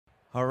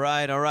All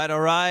right, all right, all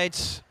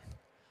right.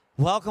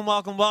 Welcome,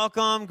 welcome,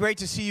 welcome. Great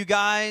to see you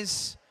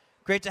guys.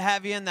 Great to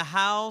have you in the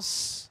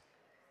house.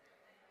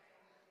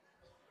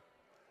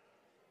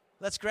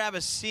 Let's grab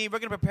a seat. We're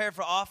going to prepare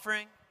for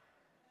offering.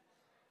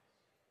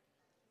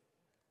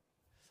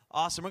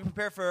 Awesome. We're going to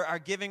prepare for our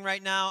giving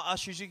right now.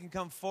 Ushers, you can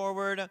come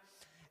forward.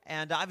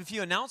 And I have a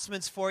few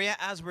announcements for you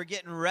as we're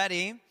getting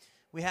ready.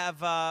 We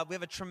have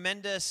a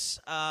tremendous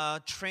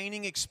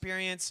training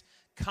experience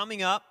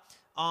coming up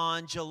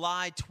on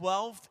July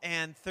 12th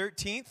and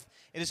 13th.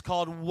 It is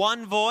called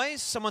One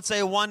Voice. Someone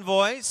say One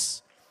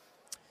Voice.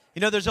 You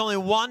know, there's only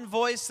one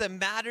voice that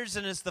matters,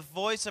 and it's the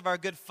voice of our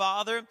good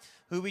Father,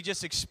 who we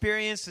just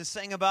experienced and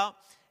sang about.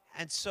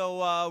 And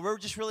so we're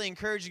just really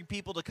encouraging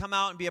people to come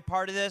out and be a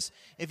part of this.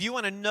 If you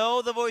want to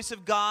know the voice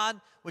of God,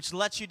 which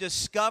lets you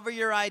discover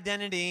your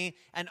identity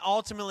and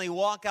ultimately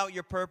walk out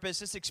your purpose,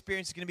 this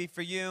experience is going to be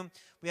for you.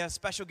 We have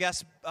special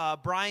guests,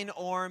 Brian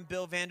Orm,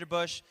 Bill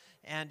Vanderbush,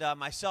 and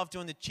myself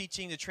doing the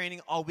teaching, the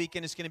training all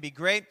weekend. It's going to be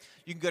great.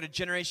 You can go to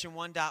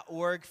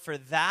generation1.org for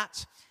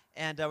that.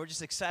 And we're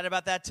just excited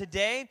about that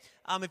today.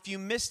 If you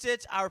missed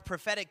it, our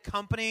prophetic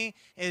company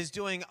is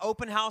doing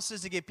open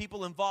houses to get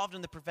people involved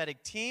in the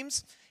prophetic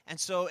teams. And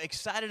so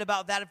excited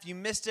about that. If you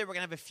missed it, we're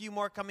going to have a few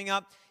more coming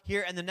up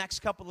here in the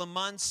next couple of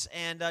months.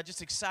 And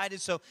just excited.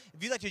 So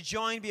if you'd like to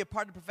join, be a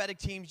part of the prophetic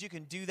teams, you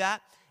can do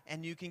that.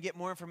 And you can get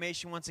more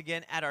information once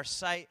again at our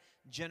site,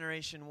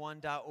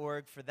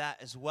 generation1.org, for that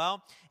as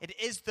well. It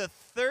is the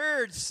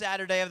third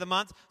Saturday of the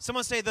month.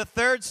 Someone say the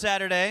third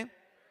Saturday.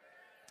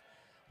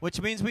 Which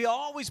means we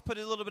always put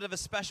a little bit of a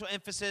special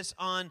emphasis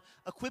on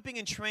equipping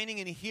and training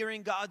and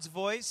hearing God's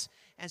voice.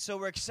 And so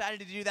we're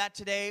excited to do that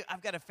today.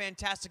 I've got a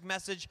fantastic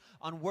message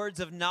on words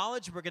of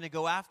knowledge we're going to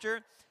go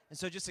after. And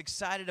so just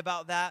excited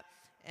about that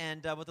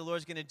and what the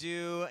Lord's going to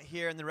do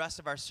here in the rest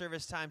of our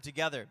service time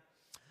together.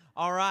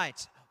 All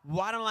right.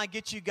 Why don't I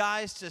get you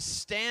guys to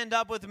stand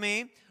up with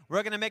me?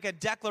 We're going to make a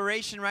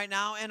declaration right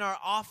now in our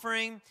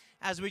offering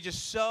as we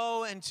just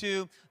sow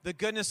into the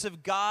goodness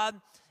of God.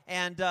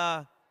 And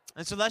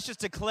so let's just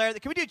declare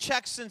that. Can we do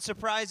checks and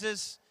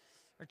surprises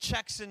or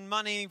checks and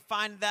money?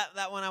 Find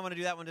that one. I want to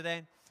do that one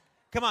today.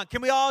 Come on.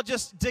 Can we all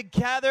just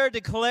together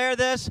declare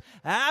this?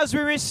 As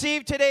we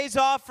receive today's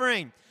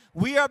offering,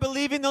 we are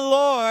believing the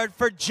Lord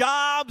for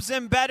jobs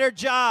and better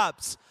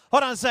jobs.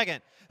 Hold on a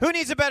second. Who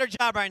needs a better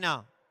job right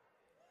now?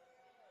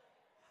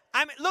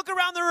 Look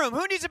around the room.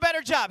 Who needs a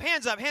better job?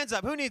 Hands up, hands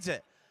up. Who needs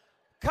it?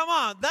 Come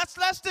on,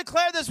 let's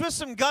declare this with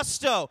some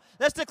gusto.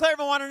 Let's declare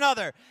for one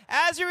another.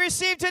 As we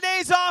receive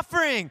today's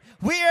offering,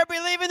 we are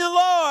believing the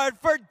Lord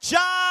for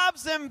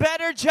jobs and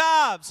better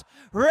jobs,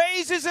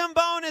 raises and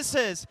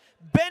bonuses,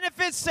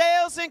 benefit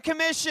sales and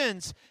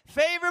commissions,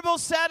 favorable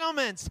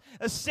settlements,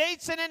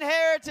 estates and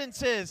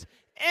inheritances,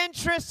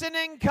 interest and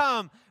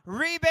income,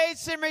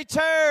 rebates and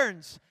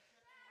returns,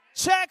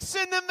 checks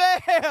in the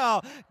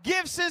mail,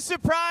 gifts and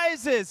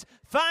surprises,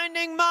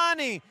 finding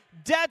money,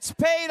 debts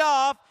paid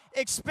off,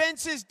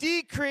 expenses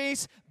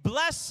decrease,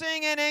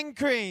 blessing and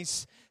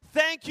increase.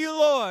 Thank you,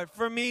 Lord,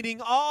 for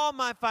meeting all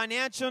my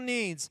financial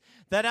needs,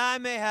 that I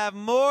may have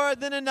more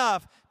than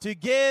enough to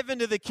give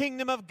into the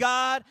kingdom of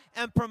God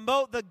and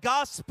promote the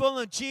gospel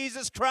of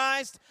Jesus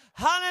Christ.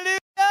 Hallelujah!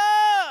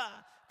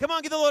 Come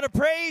on, give the Lord a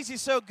praise.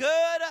 He's so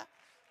good.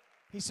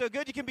 He's so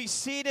good. You can be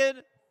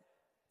seated.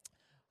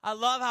 I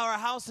love how our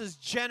house is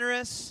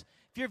generous.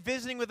 If you're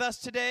visiting with us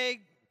today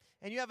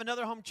and you have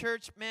another home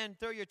church, man,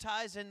 throw your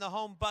tithes in the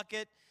home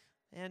bucket.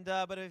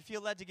 But if you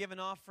feel led to give an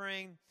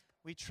offering,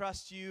 we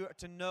trust you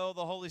to know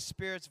the Holy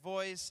Spirit's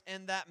voice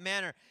in that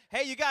manner.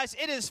 Hey, you guys,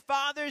 it is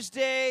Father's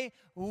Day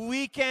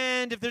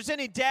weekend. If there's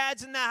any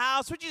dads in the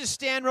house, would you just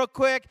stand real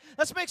quick?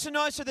 Let's make some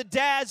noise for the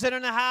dads that are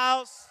in the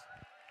house.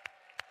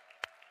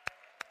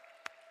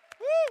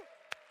 Woo!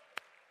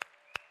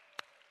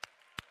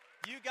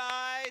 You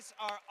guys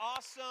are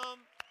awesome.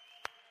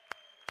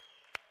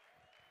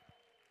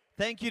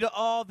 Thank you to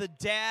all the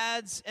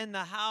dads in the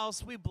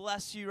house. We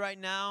bless you right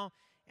now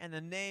in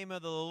the name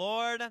of the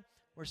Lord.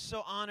 We're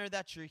so honored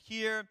that you're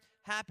here.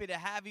 Happy to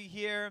have you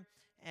here.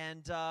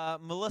 And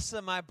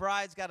Melissa, my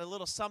bride's got a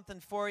little something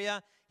for you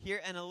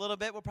here in a little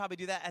bit. We'll probably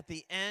do that at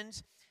the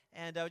end.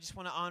 And I just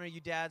want to honor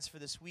you dads for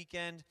this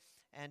weekend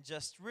and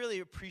just really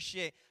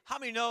appreciate. How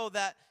many know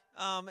that,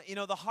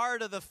 the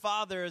heart of the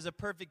Father is a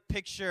perfect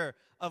picture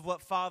of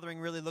what fathering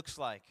really looks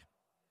like?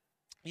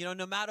 You know,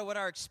 no matter what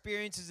our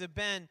experiences have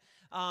been,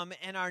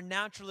 and our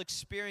natural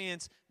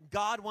experience,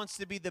 God wants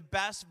to be the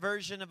best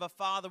version of a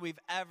father we've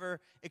ever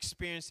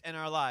experienced in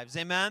our lives.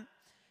 Amen?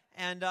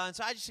 And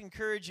so I just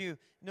encourage you,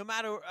 no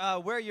matter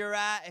where you're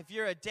at, if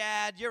you're a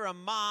dad, you're a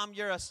mom,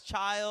 you're a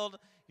child,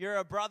 you're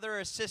a brother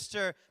or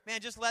sister,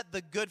 man, just let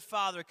the good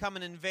Father come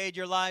and invade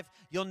your life.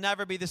 You'll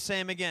never be the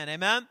same again.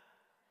 Amen?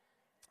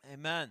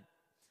 Amen.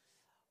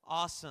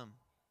 Awesome.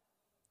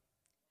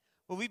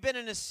 Well, we've been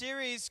in a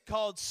series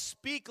called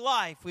Speak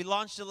Life. We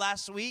launched it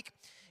last week.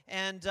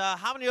 And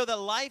how many know that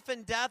life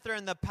and death are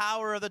in the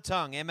power of the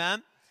tongue?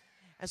 Amen?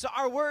 And so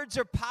our words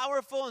are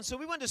powerful, and so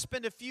we want to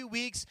spend a few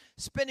weeks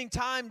spending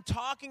time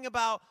talking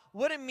about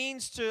what it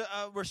means to,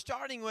 we're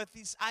starting with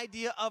this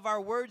idea of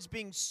our words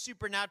being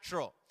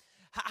supernatural.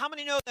 How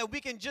many know that we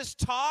can just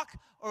talk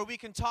or we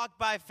can talk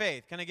by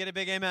faith? Can I get a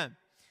big amen?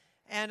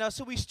 And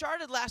so we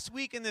started last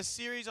week in this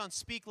series on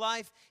Speak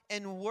Life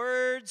and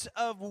Words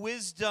of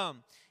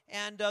Wisdom.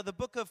 And the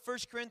book of 1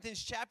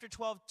 Corinthians chapter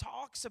 12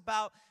 talks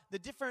about the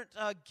different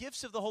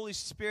gifts of the Holy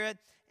Spirit.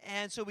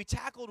 And so we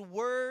tackled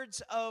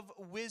words of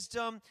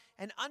wisdom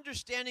and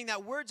understanding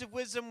that words of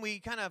wisdom we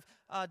kind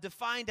of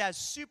defined as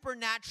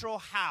supernatural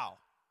how.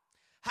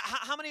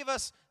 How many of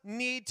us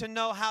need to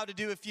know how to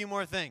do a few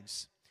more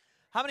things?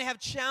 How many have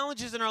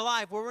challenges in our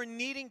life where we're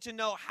needing to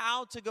know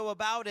how to go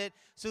about it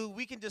so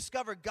we can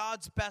discover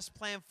God's best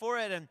plan for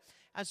it? And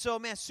so,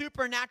 man,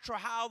 supernatural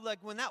how, like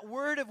when that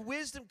word of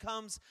wisdom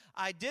comes,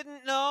 I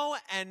didn't know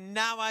and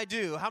now I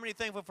do. How many are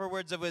thankful for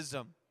words of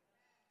wisdom?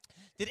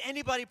 Did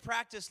anybody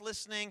practice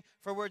listening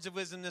for words of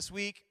wisdom this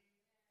week?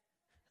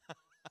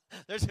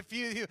 There's a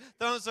few of you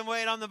throwing some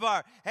weight on the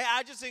bar. Hey,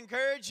 I just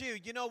encourage you,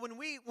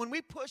 when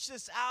we push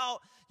this out,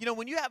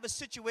 when you have a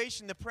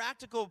situation, the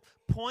practical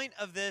point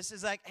of this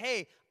is like,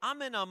 hey,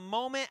 I'm in a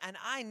moment and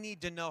I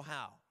need to know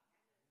how.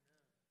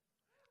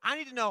 I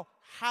need to know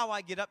how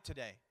I get up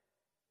today.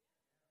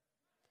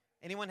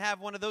 Anyone have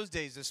one of those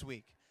days this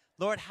week?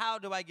 Lord, how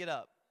do I get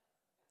up?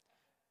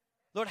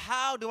 Lord,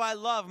 how do I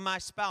love my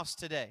spouse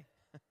today?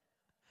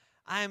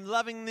 I am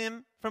loving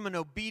them from an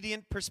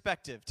obedient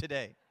perspective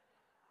today.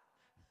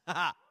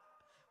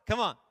 Come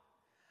on.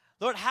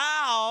 Lord,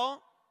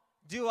 how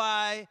do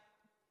I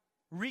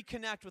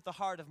reconnect with the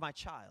heart of my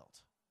child?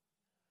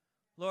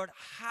 Lord,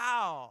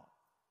 how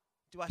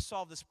do I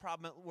solve this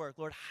problem at work?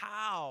 Lord,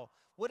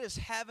 what does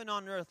heaven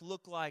on earth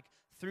look like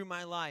through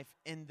my life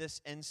in this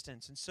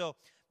instance? And so,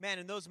 man,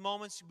 in those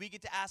moments, we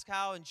get to ask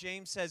how, and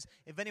James says,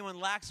 if anyone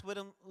lacks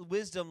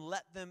wisdom,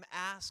 let them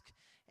ask.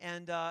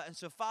 And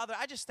so, Father,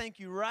 I just thank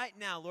you right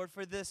now, Lord,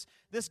 for this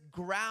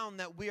ground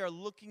that we are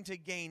looking to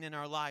gain in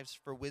our lives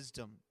for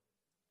wisdom.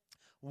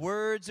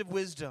 Words of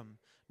wisdom,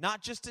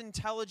 not just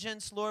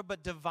intelligence, Lord,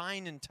 but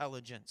divine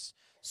intelligence,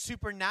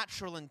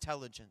 supernatural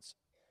intelligence.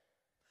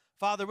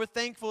 Father, we're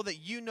thankful that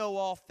you know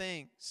all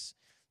things.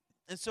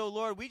 And so,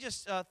 Lord, we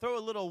just throw a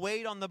little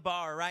weight on the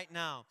bar right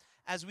now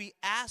as we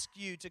ask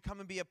you to come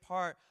and be a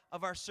part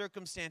of our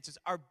circumstances,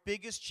 our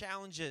biggest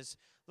challenges,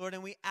 Lord,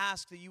 and we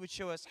ask that you would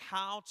show us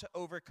how to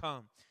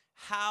overcome,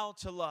 how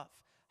to love,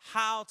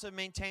 how to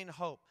maintain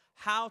hope,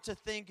 how to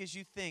think as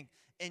you think.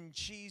 In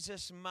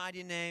Jesus'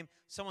 mighty name,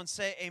 someone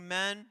say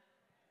amen.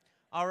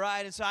 All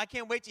right, and so I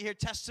can't wait to hear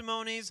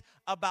testimonies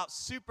about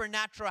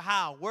supernatural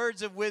how,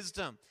 words of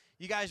wisdom.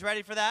 You guys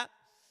ready for that?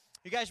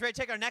 You guys ready to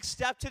take our next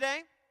step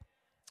today?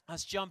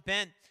 Let's jump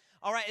in.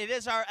 All right, it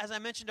is as I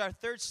mentioned, our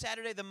third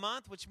Saturday of the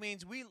month, which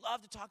means we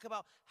love to talk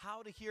about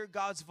how to hear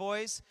God's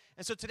voice.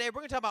 And so today we're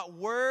going to talk about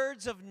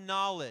words of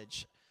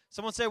knowledge.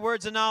 Someone say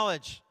words of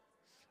knowledge.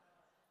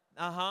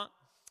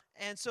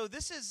 And so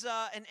this is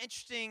an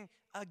interesting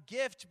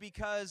gift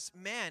because,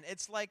 man,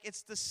 it's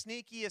the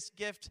sneakiest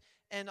gift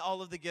in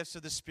all of the gifts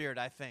of the Spirit,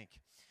 I think.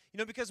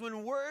 Because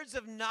when words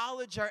of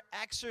knowledge are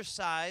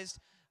exercised,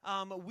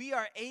 we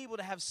are able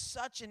to have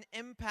such an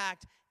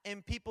impact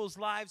in people's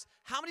lives.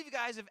 How many of you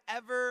guys have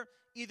ever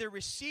either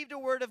received a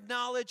word of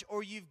knowledge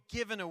or you've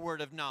given a word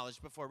of knowledge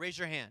before? Raise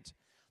your hand.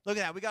 Look at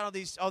that. We got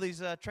all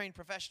these trained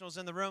professionals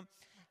in the room.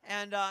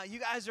 And you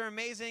guys are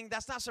amazing.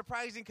 That's not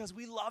surprising because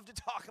we love to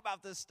talk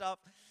about this stuff.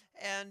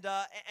 And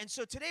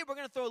so today we're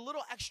going to throw a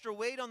little extra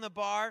weight on the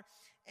bar.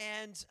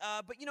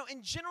 But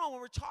in general,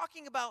 when we're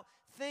talking about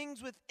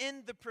things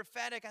within the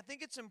prophetic, I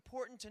think it's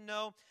important to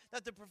know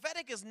that the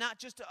prophetic is not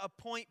just to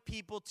appoint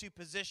people to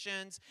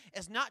positions.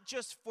 It's not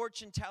just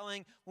fortune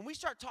telling. When we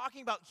start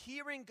talking about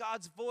hearing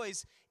God's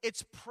voice,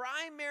 its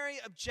primary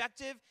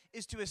objective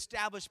is to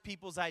establish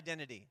people's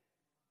identity.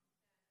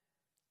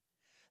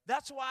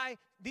 That's why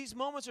these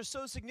moments are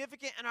so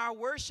significant in our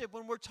worship.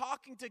 When we're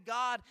talking to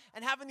God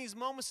and having these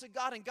moments to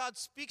God and God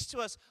speaks to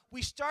us,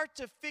 we start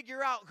to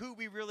figure out who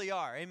we really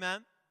are.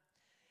 Amen?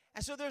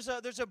 And so there's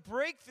a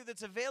breakthrough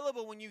that's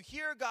available when you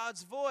hear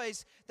God's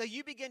voice, that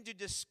you begin to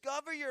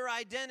discover your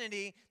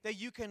identity, that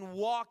you can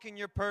walk in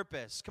your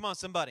purpose. Come on,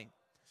 somebody.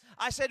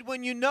 I said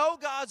when you know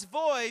God's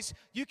voice,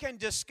 you can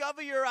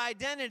discover your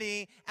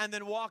identity and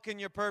then walk in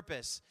your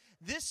purpose.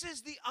 This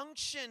is the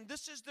unction.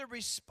 This is the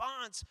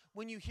response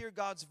when you hear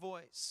God's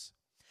voice.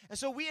 And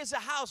so we as a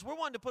house, we're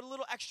wanting to put a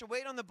little extra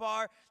weight on the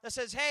bar that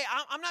says, hey,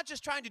 I'm not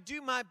just trying to do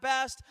my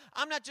best.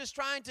 I'm not just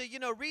trying to,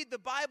 read the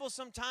Bible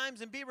sometimes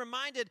and be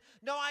reminded.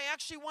 No, I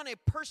actually want a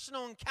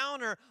personal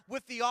encounter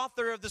with the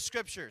author of the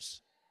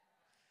Scriptures.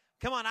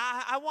 Come on,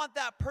 I want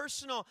that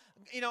personal,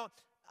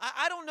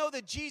 I don't know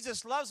that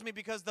Jesus loves me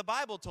because the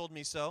Bible told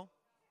me so.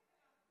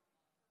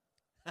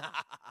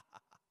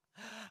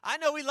 I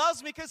know he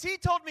loves me because he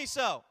told me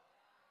so.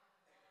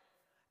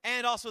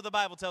 And also the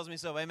Bible tells me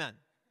so. Amen.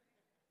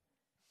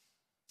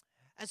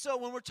 And so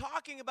when we're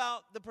talking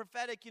about the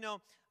prophetic,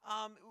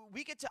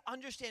 we get to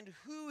understand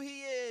who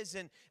he is.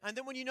 And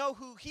then when you know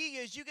who he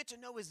is, you get to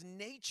know his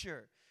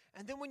nature.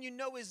 And then when you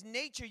know his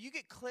nature, you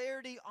get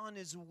clarity on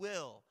his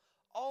will.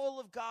 All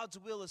of God's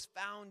will is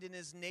found in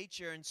his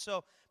nature. And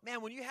so,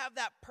 man, when you have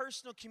that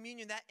personal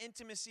communion, that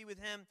intimacy with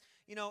him,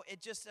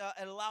 it just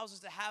it allows us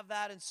to have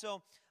that. And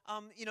so,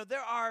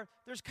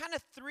 there's kind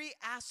of three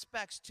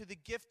aspects to the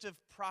gift of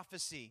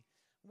prophecy.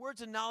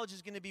 Words of knowledge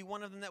is going to be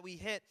one of them that we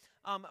hit,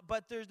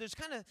 but there's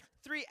kind of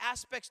three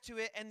aspects to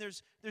it, and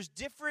there's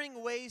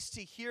differing ways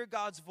to hear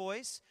God's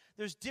voice,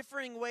 there's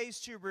differing ways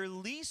to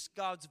release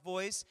God's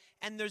voice,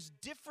 and there's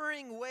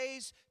differing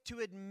ways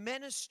to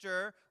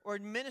administrate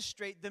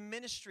the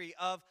ministry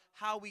of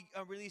how we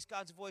release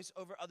God's voice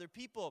over other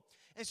people.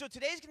 And so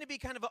today's going to be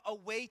kind of a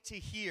way to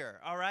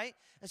hear, all right?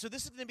 And so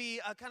this is going to be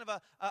kind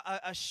of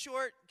a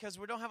short, because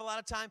we don't have a lot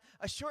of time,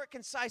 a short,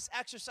 concise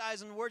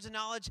exercise on words of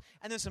knowledge,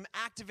 and then some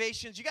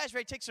activations. You guys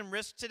ready to take some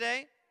risks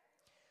today?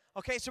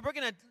 Okay, so we're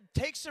going to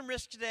take some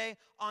risks today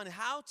on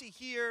how to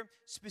hear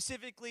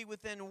specifically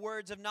within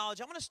words of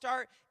knowledge. I'm going to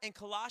start in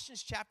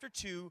Colossians chapter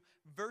 2,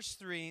 verse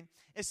 3.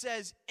 It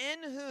says,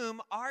 "In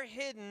whom are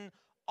hidden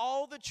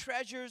all the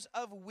treasures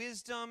of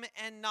wisdom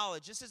and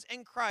knowledge." This is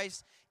in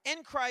Christ.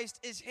 In Christ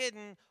is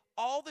hidden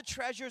all the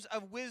treasures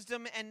of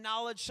wisdom and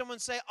knowledge. Someone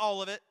say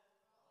all of it.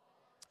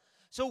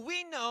 So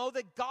we know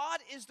that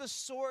God is the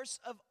source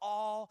of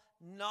all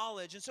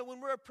knowledge. And so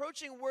when we're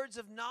approaching words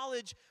of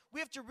knowledge, we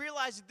have to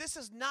realize that this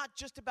is not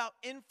just about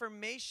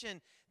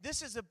information.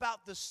 This is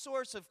about the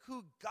source of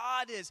who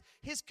God is,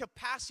 his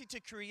capacity to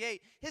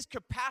create, his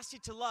capacity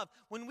to love.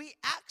 When we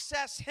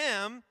access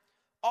him,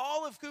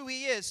 all of who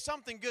he is,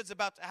 something good's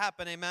about to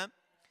happen, amen?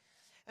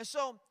 And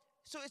so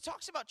it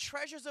talks about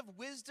treasures of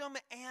wisdom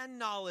and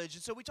knowledge.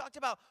 And so we talked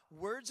about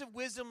words of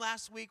wisdom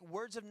last week,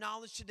 words of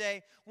knowledge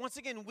today. Once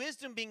again,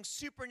 wisdom being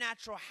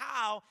supernatural.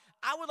 How?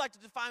 I would like to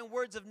define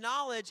words of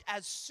knowledge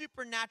as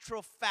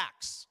supernatural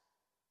facts.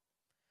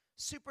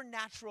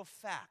 Supernatural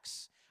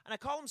facts. And I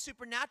call them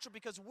supernatural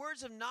because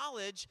words of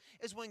knowledge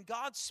is when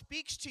God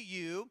speaks to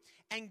you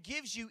and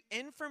gives you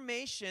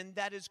information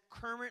that is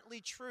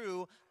currently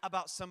true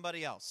about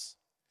somebody else.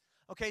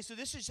 Okay, so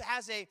this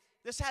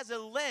has a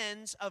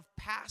lens of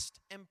past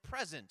and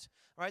present,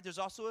 right? There's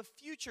also a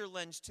future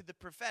lens to the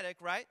prophetic,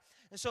 right?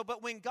 And so,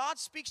 but when God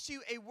speaks to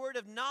you a word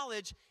of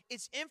knowledge,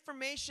 it's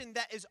information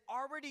that is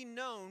already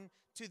known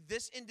to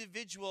this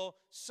individual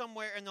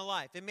somewhere in their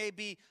life. It may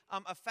be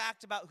a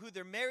fact about who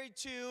they're married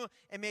to.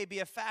 It may be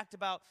a fact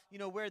about,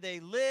 where they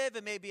live.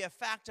 It may be a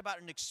fact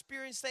about an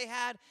experience they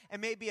had. It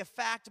may be a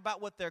fact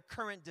about what their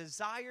current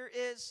desire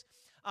is.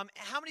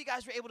 How many of you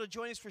guys were able to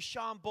join us for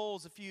Sean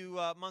Bowles a few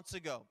months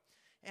ago?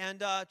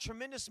 And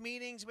tremendous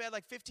meetings. We had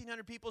like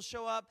 1,500 people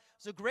show up.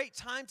 It was a great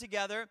time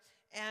together.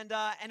 And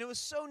it was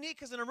so neat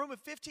because in a room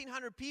of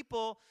 1,500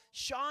 people,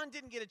 Sean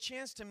didn't get a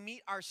chance to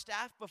meet our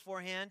staff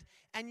beforehand.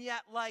 And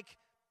yet like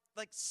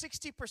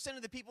 60%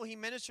 of the people he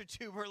ministered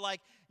to were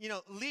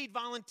lead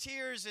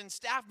volunteers and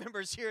staff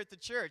members here at the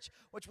church,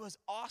 which was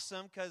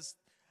awesome because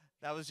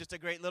that was just a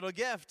great little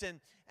gift.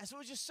 And so it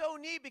was just so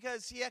neat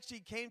because he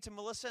actually came to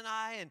Melissa and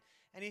I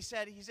and he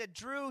said,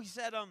 Drew,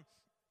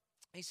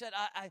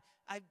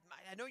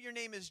 I know your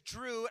name is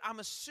Drew. I'm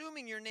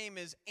assuming your name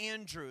is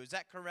Andrew. Is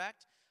that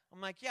correct?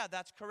 I'm like, yeah,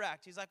 that's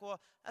correct. He's like, well,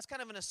 that's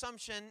kind of an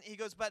assumption. He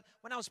goes, but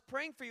when I was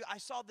praying for you, I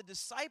saw the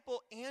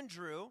disciple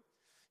Andrew.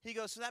 He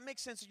goes, so that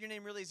makes sense that your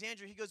name really is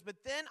Andrew. He goes, but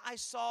then I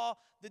saw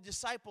the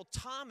disciple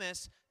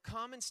Thomas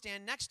come and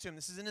stand next to him.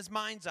 This is in his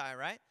mind's eye,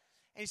 right?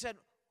 And he said,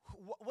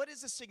 what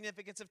is the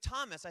significance of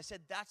Thomas? I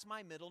said, that's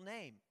my middle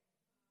name.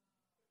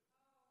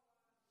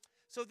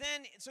 So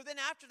then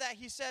after that,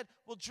 he said,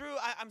 well, Drew,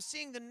 I'm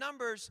seeing the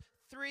numbers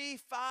 3,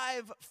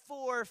 5,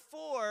 4,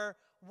 4.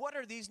 What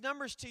are these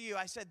numbers to you?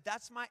 I said,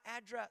 that's my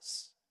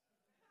address.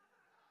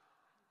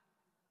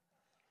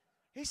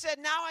 He said,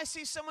 now I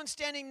see someone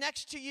standing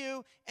next to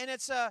you, and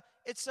it's a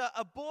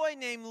boy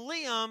named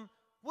Liam.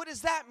 What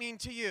does that mean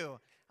to you?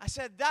 I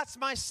said, that's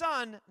my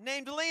son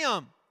named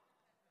Liam.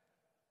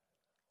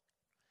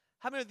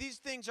 How many of these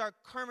things are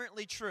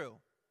currently true?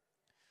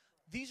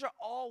 These are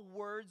all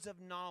words of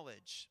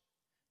knowledge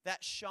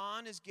that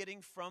Sean is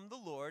getting from the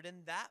Lord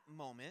in that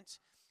moment,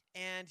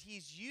 and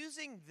he's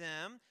using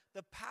them.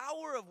 The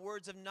power of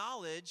words of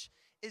knowledge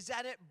is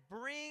that it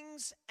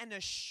brings an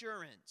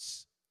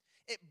assurance.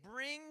 It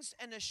brings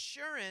an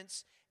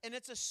assurance, and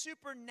it's a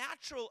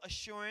supernatural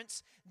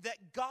assurance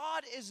that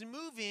God is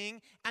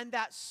moving and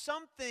that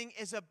something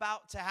is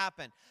about to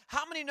happen.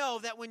 How many know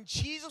that when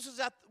Jesus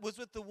was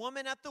with the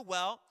woman at the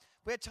well,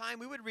 we had time,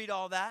 we would read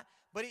all that,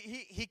 but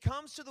he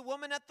comes to the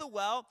woman at the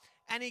well,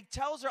 and he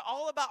tells her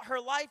all about her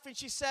life, and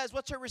she says,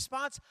 what's her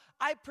response?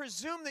 I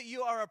presume that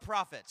you are a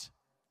prophet.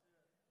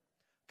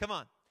 Come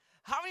on.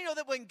 How many know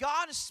that when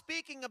God is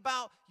speaking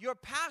about your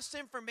past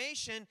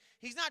information,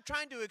 he's not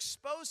trying to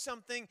expose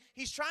something,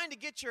 he's trying to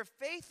get your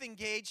faith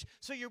engaged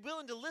so you're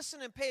willing to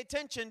listen and pay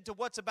attention to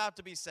what's about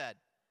to be said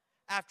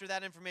after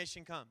that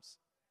information comes.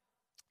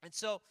 And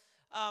so,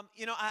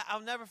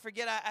 I'll never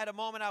forget, at a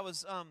moment I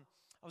was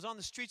I was on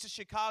the streets of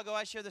Chicago.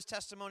 I share this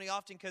testimony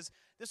often because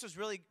this was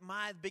really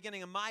the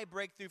beginning of my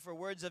breakthrough for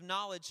words of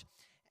knowledge.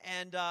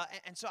 And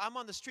so I'm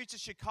on the streets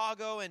of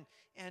Chicago,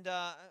 and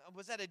I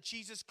was at a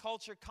Jesus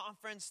Culture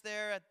conference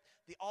there at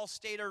the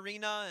All-State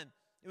Arena, and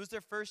it was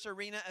their first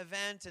arena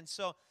event. And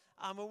so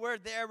we're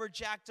there, we're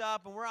jacked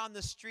up, and we're on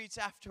the streets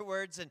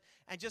afterwards and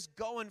just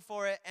going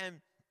for it. And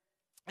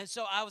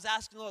so I was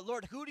asking the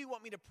Lord, who do you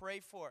want me to pray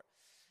for?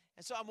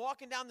 And so I'm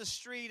walking down the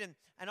street,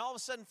 and all of a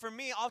sudden, for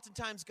me,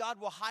 oftentimes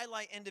God will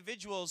highlight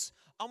individuals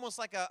almost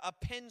like a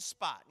pin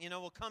spot,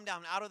 will come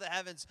down out of the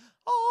heavens,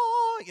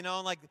 and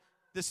like,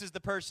 this is the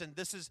person,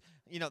 this is,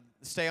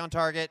 stay on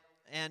target.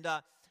 And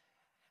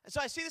so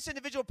I see this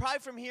individual probably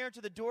from here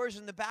to the doors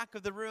in the back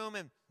of the room,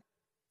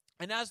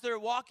 and as they're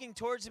walking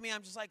towards me,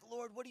 I'm just like,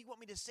 Lord, what do you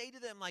want me to say to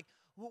them? Like,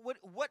 what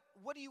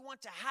do you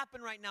want to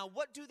happen right now?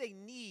 What do they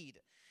need?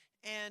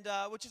 And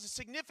which is a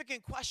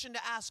significant question to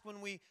ask when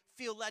we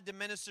feel led to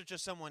minister to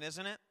someone,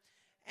 isn't it?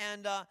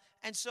 And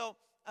so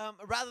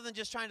rather than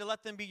just trying to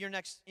let them be your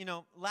next,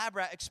 lab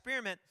rat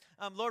experiment,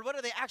 Lord, what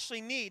do they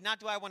actually need? Not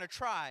do I want to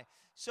try?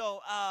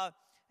 So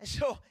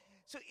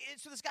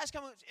this guy's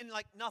coming in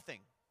like nothing.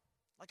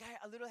 Like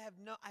I literally have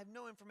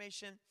no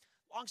information.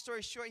 Long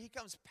story short, he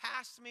comes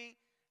past me,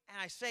 and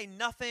I say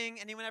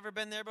nothing. Anyone ever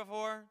been there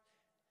before?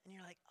 And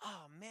you're like,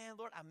 oh man,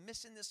 Lord, I'm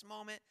missing this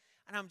moment.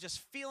 And I'm just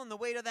feeling the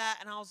weight of that.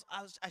 And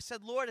I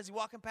said, Lord, as he's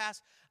walking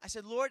past, I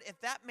said, Lord, if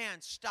that man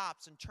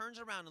stops and turns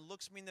around and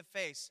looks me in the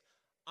face,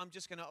 I'm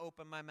just going to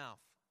open my mouth.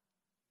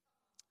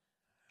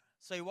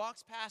 So he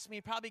walks past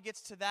me, probably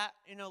gets to that,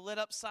 lit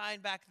up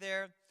sign back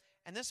there.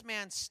 And this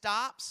man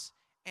stops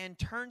and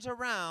turns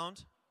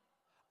around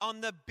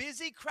on the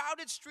busy,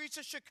 crowded streets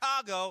of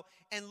Chicago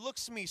and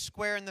looks me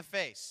square in the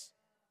face.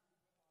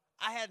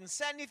 I hadn't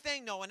said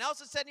anything. No one else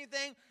had said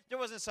anything. There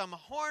wasn't some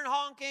horn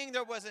honking.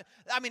 It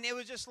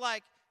was just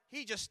like,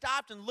 he just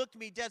stopped and looked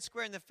me dead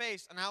square in the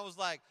face. And I was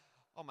like,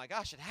 oh my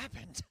gosh, it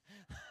happened.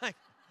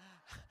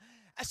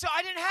 So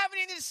I didn't have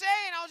anything to say.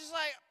 And I was just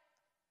like,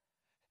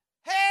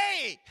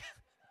 hey.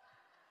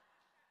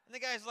 And the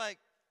guy's like,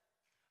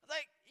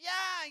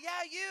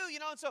 yeah, you.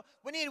 And so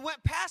when he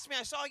went past me,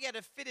 I saw he had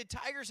a fitted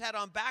Tigers hat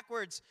on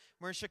backwards.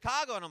 We're in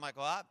Chicago. And I'm like,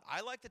 well, I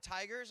like the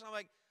Tigers. And I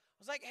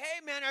was like,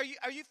 hey, man,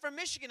 are you from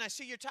Michigan? I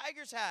see your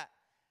Tigers hat.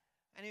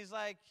 And he's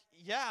like,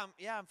 yeah,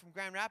 I'm from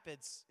Grand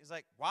Rapids. He's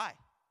like, why?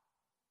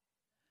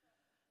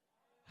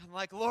 I'm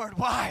like, Lord,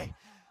 why?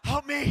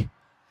 Help me.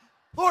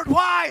 Lord,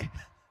 why?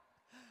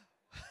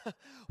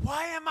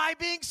 Why am I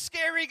being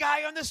scary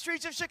guy on the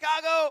streets of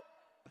Chicago?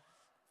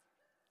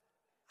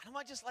 And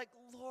I'm just like,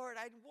 Lord,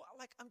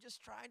 I'm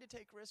just trying to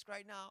take risk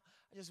right now.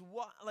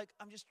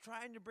 I'm just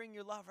trying to bring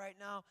your love right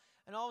now.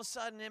 And all of a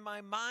sudden, in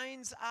my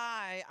mind's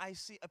eye, I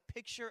see a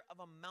picture of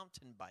a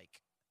mountain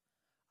bike.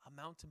 A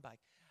mountain bike.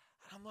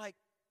 And I'm like,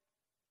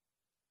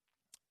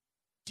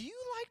 do you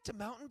like to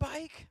mountain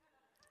bike?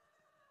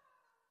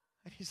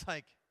 And he's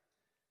like,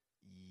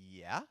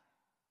 yeah.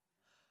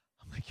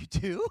 I'm like, you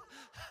do?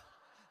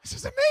 This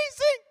is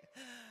amazing.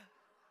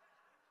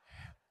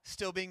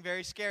 Still being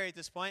very scary at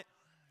this point.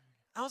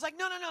 I was like,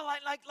 no,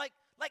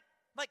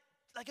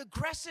 like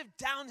aggressive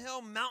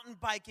downhill mountain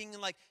biking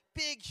and like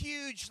big,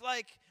 huge,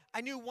 like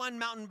I knew one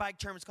mountain bike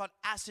term. It's called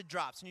acid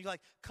drops, and you like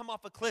come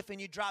off a cliff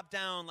and you drop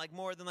down like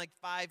more than like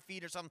 5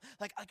 feet or something,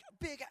 like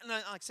big. And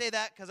I like say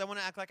that because I want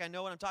to act like I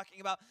know what I'm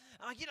talking about.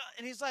 I'm like,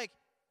 and he's like,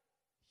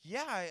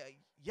 yeah,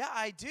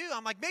 I do.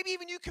 I'm like, maybe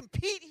even you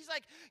compete. He's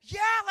like, yeah,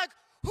 like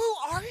who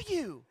are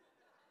you?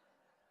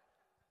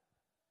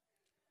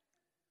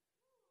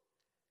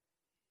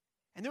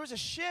 And there was a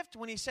shift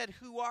when he said,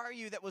 who are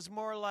you? That was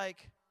more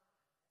like,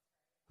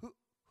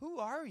 who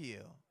are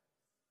you?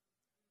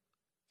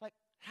 Like,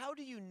 how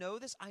do you know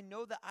this? I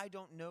know that I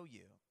don't know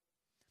you.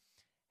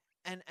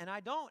 And I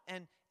don't.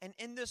 And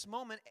in this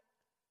moment,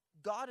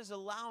 God is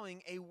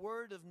allowing a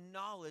word of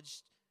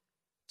knowledge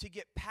to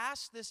get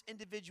past this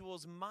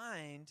individual's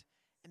mind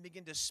and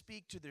begin to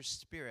speak to their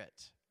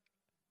spirit.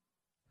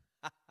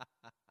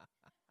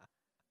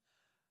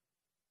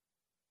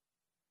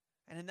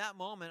 And in that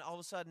moment, all of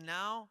a sudden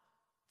now,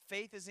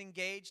 faith is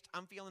engaged.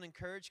 I'm feeling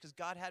encouraged because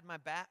God had my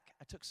back.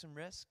 I took some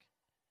risk.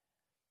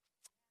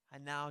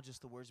 And now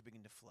just the words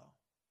begin to flow.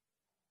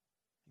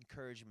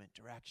 Encouragement,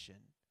 direction.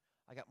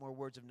 I got more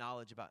words of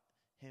knowledge about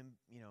him,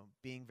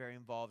 being very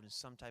involved in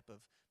some type of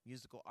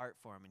musical art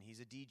form. And he's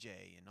a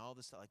DJ and all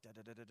this stuff like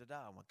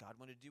da-da-da-da-da-da and what God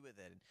wanted to do with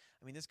it.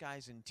 And this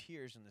guy's in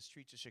tears in the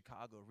streets of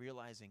Chicago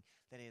realizing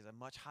that he has a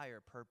much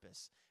higher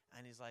purpose.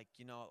 And he's like,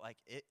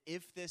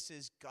 if this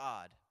is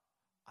God,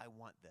 I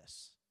want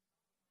this.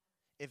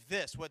 If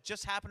this, what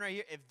just happened right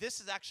here, if this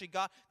is actually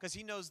God, because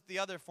he knows the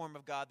other form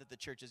of God that the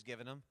church has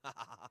given him. But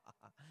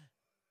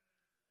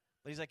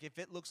he's like, if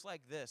it looks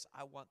like this,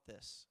 I want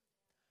this.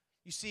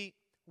 You see,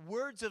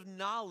 words of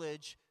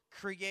knowledge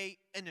create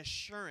an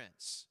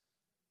assurance.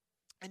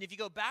 And if you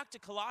go back to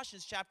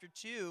Colossians chapter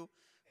 2,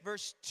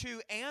 verse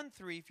 2 and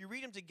 3, if you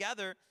read them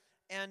together,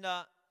 and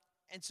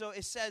so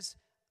it says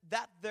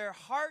that their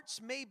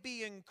hearts may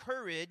be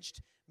encouraged,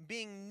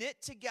 being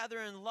knit together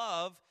in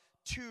love,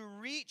 to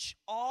reach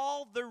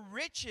all the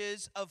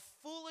riches of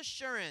full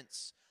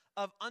assurance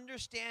of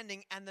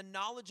understanding and the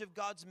knowledge of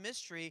God's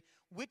mystery,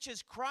 which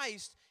is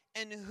Christ,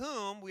 in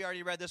whom," we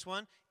already read this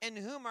one, "in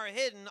whom are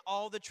hidden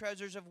all the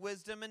treasures of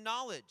wisdom and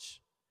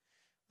knowledge."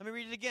 Let me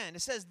read it again.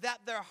 It says,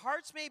 "that their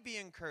hearts may be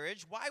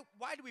encouraged."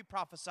 Why do we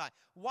prophesy?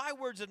 Why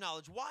words of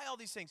knowledge? Why all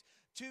these things?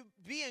 To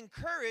be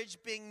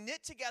encouraged, being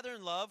knit together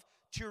in love,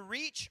 to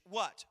reach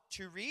what?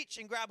 To reach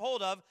and grab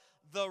hold of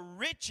the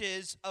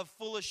riches of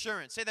full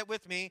assurance. Say that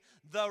with me.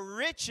 The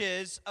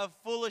riches of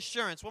full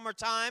assurance. One more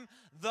time.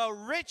 The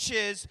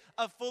riches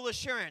of full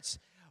assurance.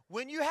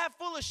 When you have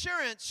full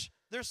assurance,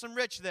 there's some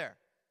rich there.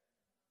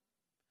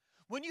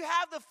 When you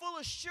have the full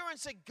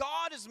assurance that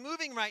God is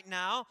moving right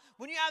now,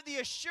 when you have the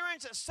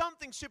assurance that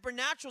something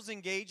supernatural is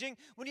engaging,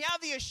 when you have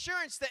the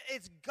assurance that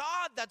it's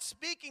God that's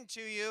speaking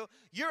to you,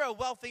 you're a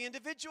wealthy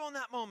individual in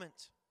that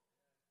moment.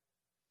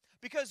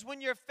 Because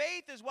when your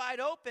faith is wide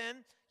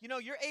open,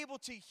 you're able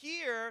to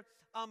hear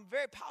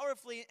very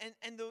powerfully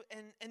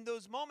in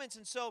those moments.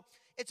 And so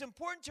it's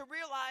important to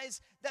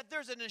realize that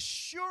there's an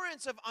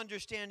assurance of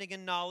understanding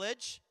and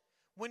knowledge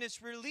when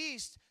it's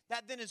released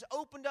that then is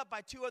opened up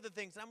by two other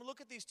things. And I'm going to look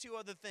at these two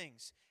other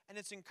things. And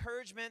it's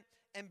encouragement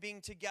and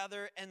being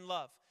together in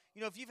love.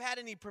 If you've had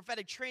any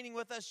prophetic training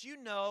with us, you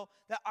know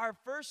that our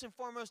first and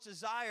foremost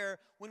desire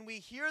when we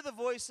hear the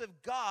voice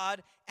of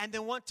God and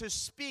then want to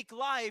speak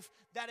life,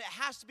 that it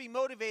has to be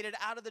motivated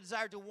out of the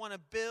desire to want to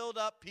build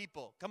up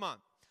people. Come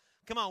on.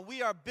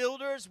 We are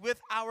builders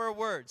with our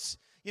words.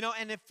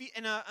 And if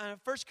in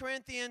 1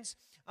 Corinthians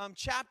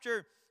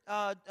chapter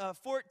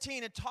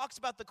 14, it talks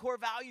about the core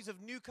values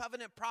of New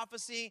Covenant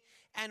prophecy,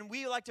 and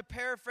we like to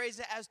paraphrase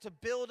it as to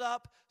build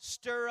up,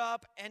 stir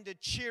up, and to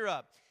cheer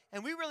up.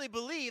 And we really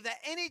believe that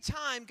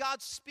anytime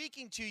God's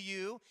speaking to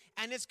you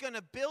and it's going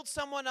to build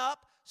someone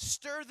up,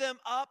 stir them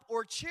up,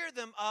 or cheer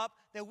them up,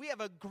 that we have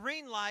a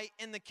green light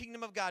in the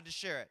kingdom of God to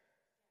share it.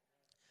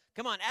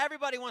 Come on,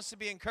 everybody wants to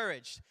be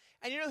encouraged.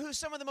 And you know who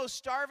some of the most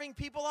starving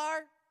people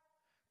are?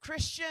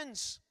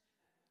 Christians.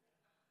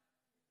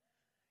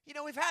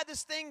 We've had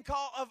this thing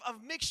called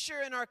of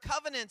mixture in our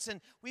covenants,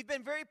 and we've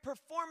been very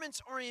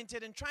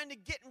performance-oriented and trying to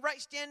get in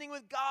right standing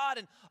with God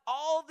and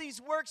all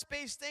these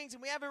works-based things,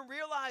 and we haven't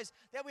realized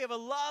that we have a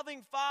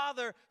loving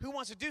Father who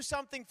wants to do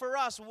something for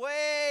us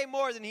way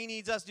more than He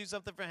needs us to do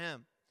something for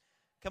Him.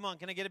 Come on,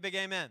 can I get a big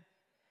amen?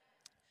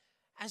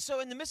 And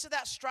so in the midst of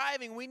that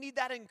striving, we need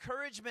that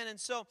encouragement. And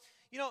so,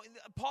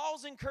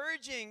 Paul's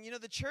encouraging,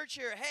 the church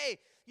here, hey,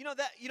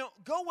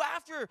 go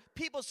after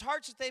people's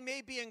hearts that they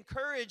may be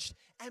encouraged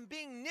and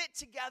being knit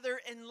together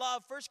in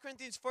love. 1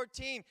 Corinthians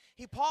 14,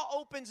 Paul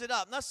opens it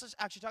up. Let's just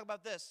actually talk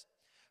about this.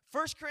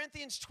 1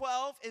 Corinthians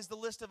 12 is the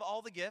list of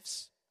all the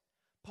gifts.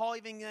 Paul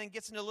even then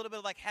gets into a little bit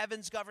of like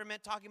heaven's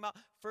government, talking about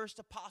first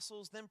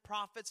apostles, then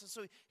prophets. And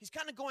so he's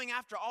kind of going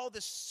after all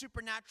this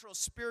supernatural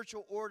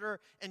spiritual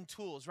order and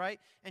tools, right?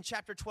 In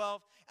chapter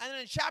 12. And then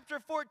in chapter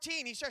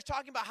 14, he starts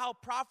talking about how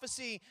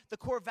prophecy, the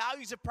core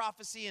values of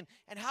prophecy, and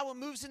how it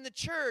moves in the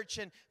church,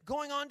 and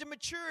going on to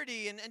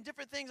maturity, and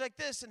different things like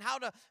this, and how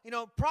to,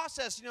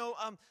 process,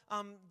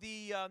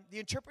 the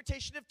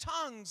interpretation of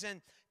tongues,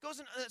 and goes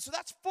in. So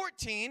that's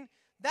 14.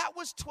 That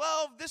was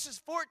 12, this is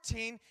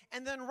 14,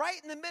 and then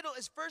right in the middle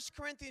is 1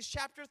 Corinthians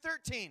chapter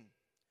 13,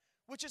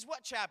 which is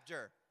what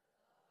chapter?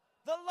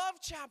 The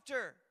love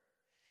chapter.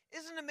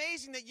 Isn't it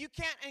amazing that you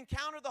can't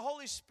encounter the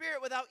Holy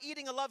Spirit without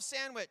eating a love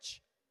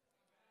sandwich?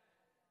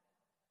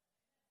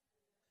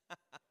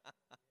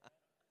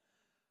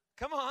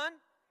 Come on.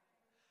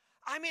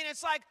 I mean,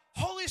 it's like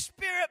Holy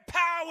Spirit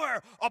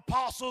power,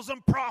 apostles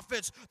and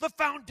prophets, the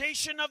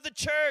foundation of the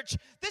church.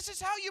 This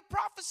is how you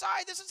prophesy.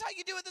 This is how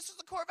you do it. This is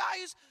the core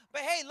values.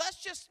 But hey,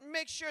 let's just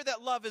make sure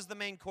that love is the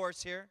main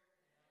course here.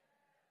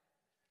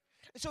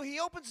 So he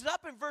opens it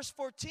up in verse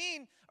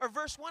 14, or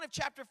verse 1 of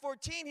chapter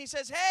 14. He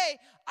says, hey,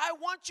 I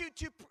want you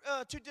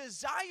to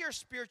desire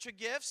spiritual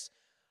gifts,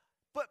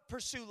 but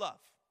pursue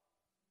love.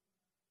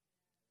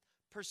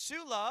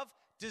 Pursue love.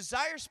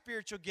 Desire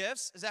spiritual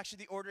gifts is actually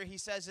the order he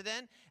says it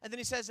in. And then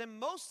he says, and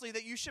mostly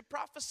that you should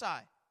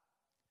prophesy.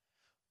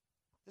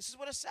 This is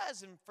what it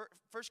says in 1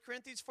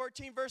 Corinthians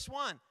 14, verse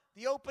 1.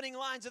 The opening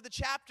lines of the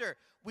chapter.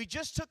 We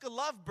just took a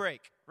love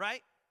break,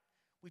 right?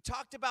 We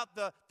talked about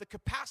the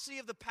capacity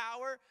of the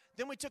power.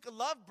 Then we took a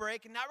love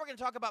break. And now we're going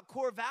to talk about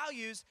core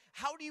values.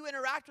 How do you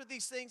interact with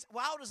these things?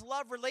 Well, how does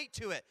love relate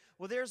to it?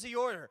 Well, there's the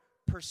order.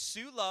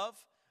 Pursue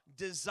love,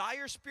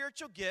 desire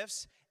spiritual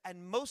gifts,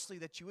 and mostly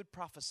that you would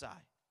prophesy.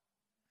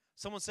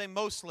 Someone say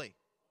mostly.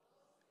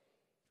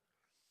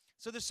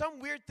 So there's some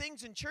weird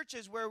things in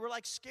churches where we're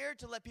like scared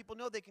to let people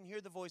know they can hear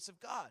the voice of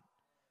God.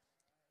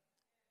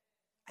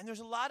 And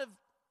there's a lot of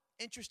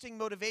interesting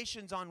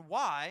motivations on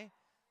why.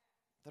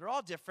 They're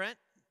all different.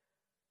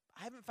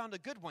 I haven't found a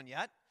good one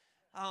yet.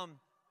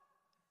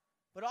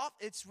 But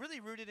it's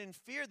really rooted in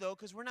fear, though,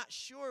 because we're not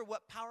sure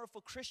what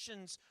powerful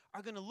Christians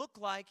are going to look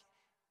like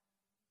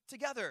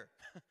together.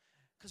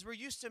 Because we're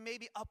used to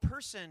maybe a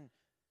person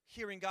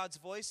hearing God's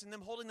voice and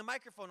them holding the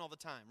microphone all the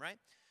time, right?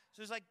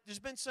 So there's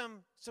been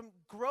some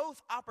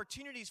growth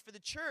opportunities for the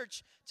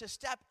church to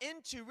step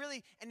into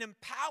really an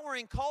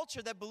empowering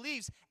culture that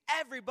believes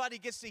everybody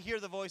gets to hear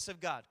the voice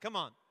of God. Come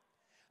on.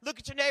 Look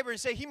at your neighbor and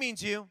say, he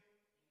means you.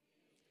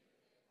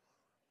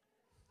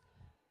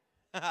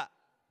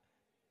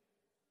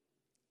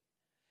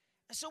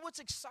 So what's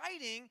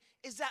exciting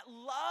is that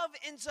love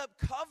ends up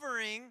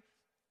covering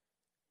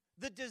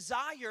the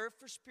desire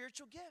for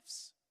spiritual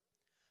gifts.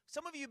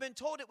 Some of you have been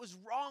told it was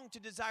wrong to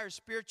desire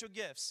spiritual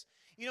gifts.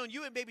 You know, and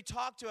you had maybe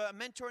talked to a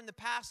mentor in the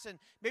past, and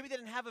maybe they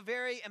didn't have a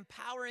very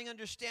empowering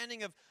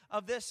understanding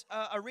of this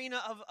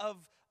arena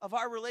of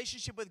our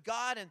relationship with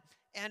God,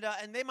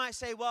 and they might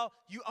say, well,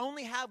 you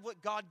only have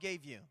what God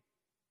gave you.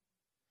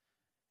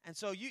 And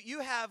so you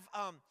have,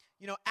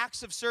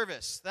 acts of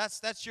service.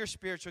 That's your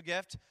spiritual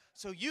gift.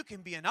 So you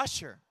can be an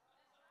usher.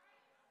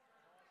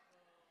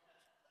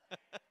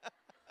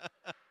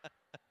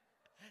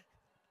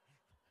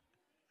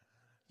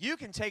 You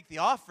can take the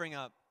offering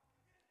up.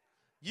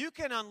 You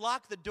can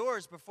unlock the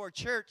doors before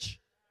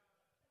church.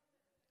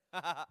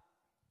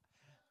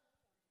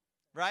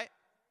 Right?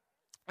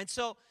 And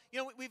so,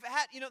 we've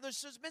had,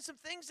 there's been some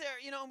things there,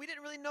 and we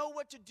didn't really know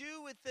what to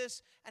do with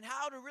this and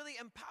how to really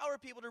empower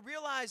people to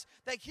realize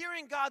that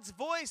hearing God's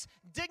voice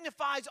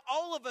dignifies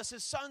all of us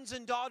as sons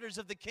and daughters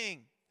of the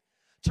King.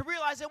 To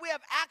realize that we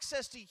have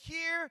access to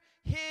hear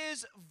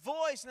His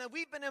voice and that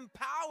we've been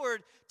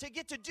empowered to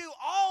get to do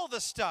all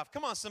the stuff.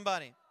 Come on,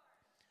 somebody.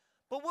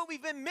 But what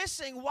we've been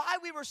missing, why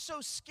we were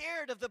so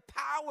scared of the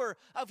power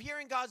of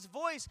hearing God's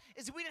voice,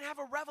 is that we didn't have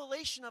a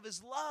revelation of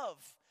His love.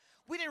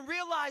 We didn't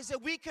realize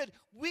that we could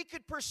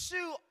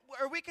pursue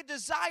or we could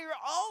desire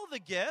all the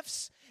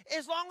gifts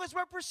as long as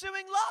we're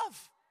pursuing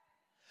love.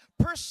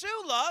 Pursue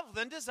love,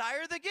 then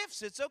desire the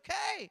gifts. It's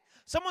okay.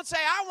 Someone say,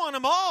 I want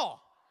them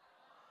all.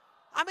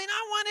 I mean,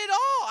 I want it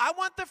all. I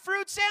want the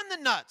fruits and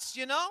the nuts,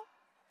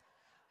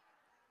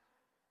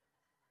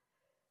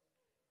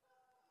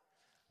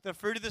 The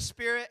fruit of the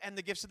Spirit and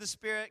the gifts of the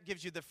Spirit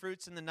gives you the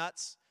fruits and the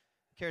nuts.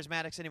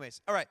 Charismatics,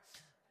 anyways. All right.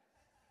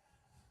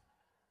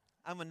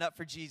 I'm a nut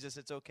for Jesus.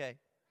 It's okay.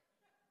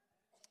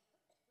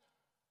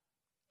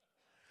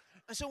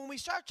 And so when we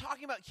start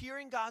talking about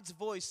hearing God's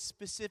voice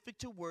specific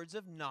to words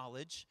of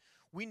knowledge,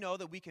 we know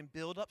that we can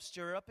build up,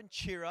 stir up, and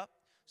cheer up.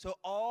 So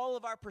all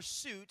of our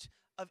pursuit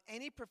of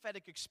any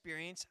prophetic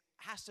experience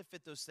has to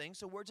fit those things.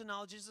 So words of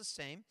knowledge is the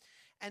same.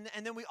 And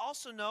then we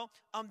also know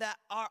that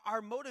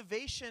our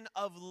motivation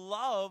of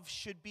love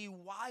should be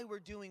why we're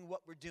doing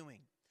what we're doing.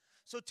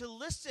 So to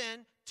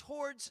listen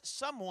towards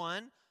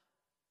someone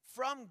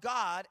from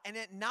God and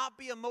it not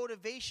be a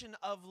motivation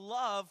of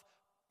love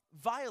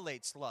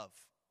violates love.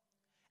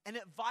 And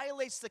it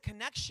violates the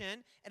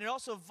connection, and it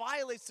also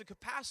violates the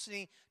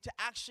capacity to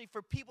actually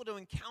for people to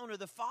encounter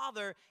the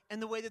Father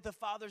in the way that the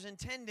Father's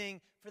intending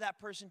for that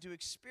person to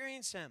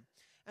experience Him.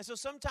 And so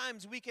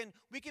sometimes we can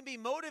be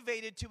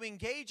motivated to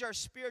engage our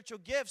spiritual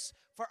gifts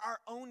for our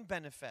own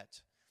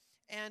benefit.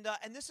 And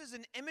this is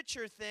an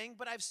immature thing,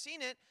 but I've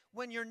seen it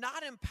when you're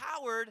not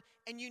empowered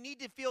and you need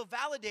to feel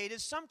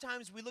validated.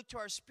 Sometimes we look to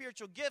our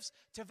spiritual gifts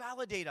to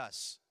validate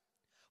us.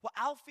 Well,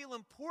 I'll feel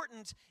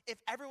important if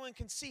everyone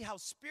can see how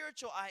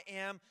spiritual I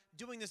am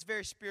doing this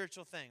very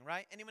spiritual thing,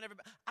 right? Anyone ever?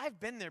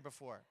 I've been there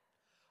before.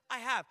 I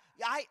have.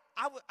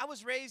 I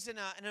was raised in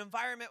an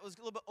environment that was a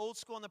little bit old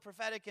school in the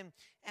prophetic,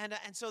 and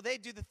so they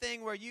do the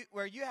thing where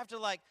you have to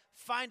like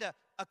find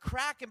a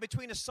crack in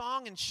between a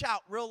song and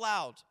shout real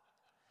loud.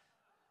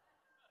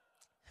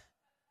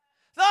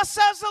 Thus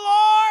says the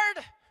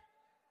Lord.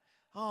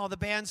 Oh, the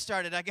band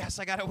started. I guess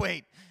I gotta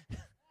wait.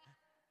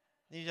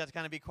 You just have to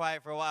kind of be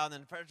quiet for a while, and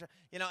then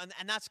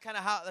and that's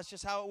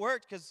just how it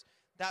worked, because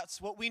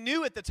that's what we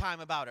knew at the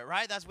time about it,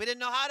 right? We didn't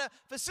know how to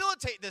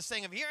facilitate this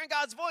thing of hearing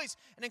God's voice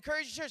and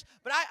encourage the church.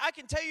 But I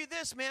can tell you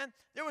this, man.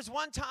 There was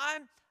one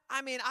time,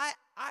 I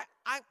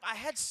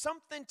had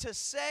something to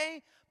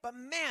say, but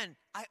man,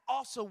 I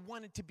also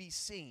wanted to be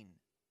seen.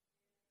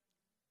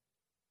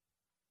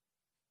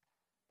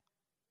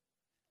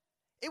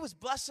 It was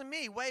blessing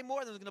me way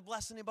more than it was going to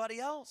bless anybody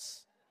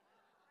else.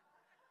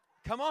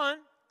 Come on.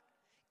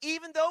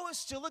 Even though it's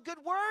still a good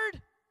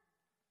word.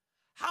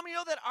 How many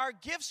know that our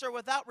gifts are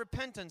without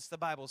repentance, the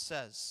Bible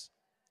says?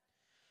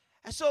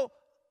 And so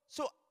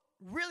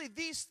really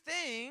these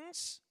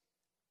things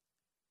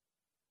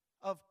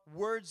of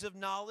words of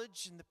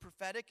knowledge and the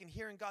prophetic and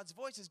hearing God's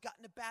voice has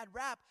gotten a bad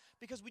rap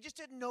because we just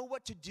didn't know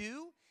what to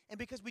do. And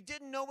because we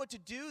didn't know what to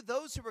do,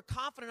 those who were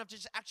confident enough to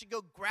just actually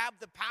go grab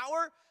the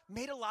power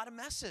made a lot of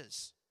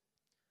messes.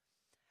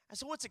 And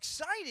so what's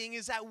exciting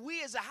is that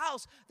we as a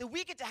house, that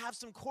we get to have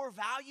some core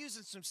values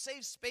and some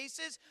safe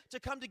spaces to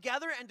come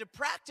together and to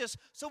practice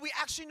so we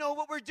actually know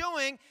what we're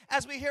doing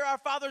as we hear our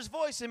Father's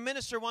voice and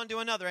minister one to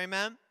another,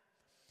 amen?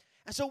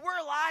 And so we're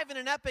alive in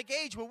an epic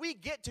age where we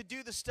get to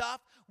do the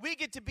stuff, we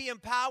get to be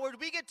empowered,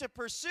 we get to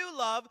pursue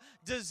love,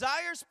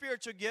 desire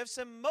spiritual gifts,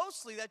 and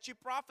mostly that you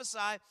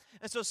prophesy.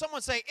 And so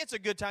someone say, it's a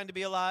good time to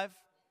be alive.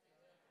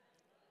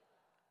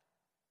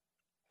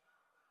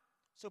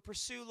 So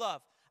pursue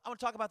love. I want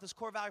to talk about this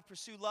core value,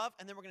 pursue love,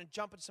 and then we're going to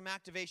jump into some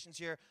activations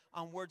here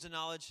on words of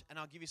knowledge, and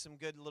I'll give you some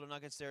good little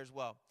nuggets there as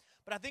well.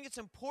 But I think it's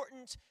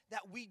important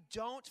that we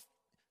don't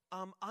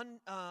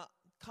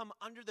come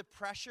under the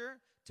pressure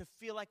to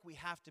feel like we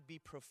have to be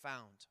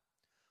profound.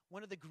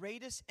 One of the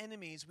greatest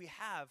enemies we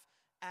have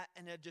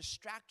and a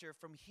distractor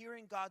from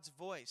hearing God's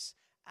voice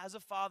as a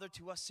father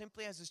to us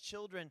simply as his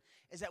children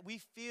is that we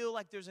feel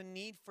like there's a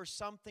need for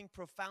something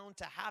profound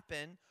to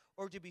happen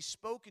or to be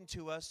spoken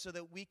to us so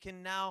that we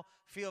can now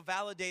feel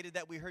validated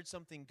that we heard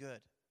something good.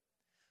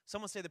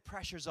 Someone say the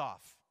pressure's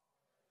off.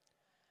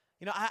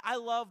 You know, I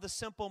love the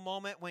simple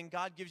moment when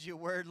God gives you a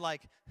word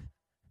like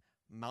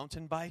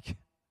mountain bike.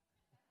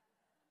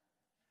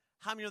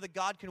 How many know that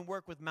God can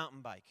work with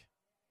mountain bike?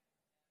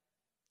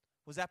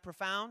 Was that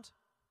profound?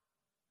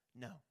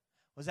 No.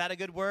 Was that a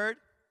good word?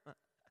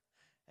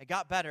 It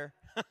got better.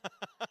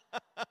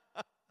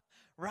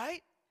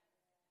 Right?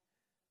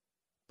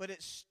 But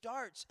it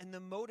starts in the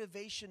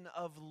motivation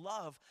of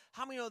love.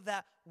 How many know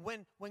that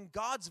when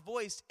God's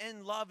voice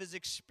in love is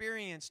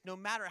experienced, no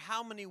matter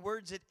how many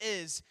words it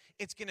is,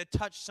 it's going to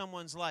touch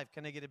someone's life?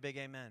 Can I get a big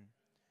amen?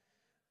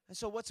 And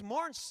so what's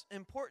more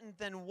important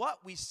than what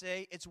we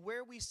say, it's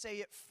where we say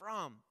it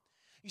from.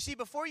 You see,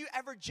 before you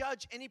ever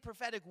judge any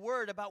prophetic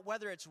word about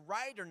whether it's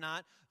right or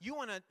not, you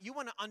want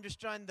to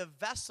understand the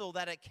vessel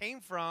that it came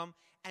from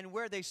and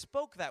where they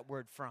spoke that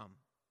word from.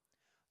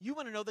 You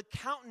want to know the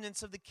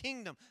countenance of the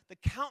kingdom, the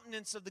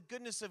countenance of the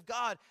goodness of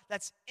God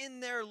that's in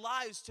their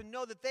lives, to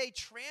know that they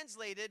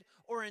translated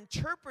or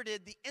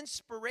interpreted the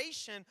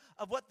inspiration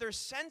of what they're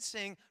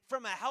sensing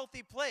from a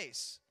healthy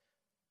place.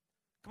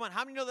 Come on,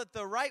 how many know that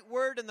the right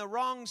word in the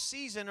wrong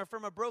season or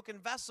from a broken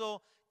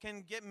vessel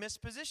can get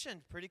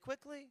mispositioned pretty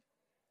quickly?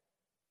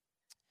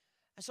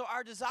 And so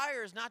our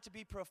desire is not to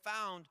be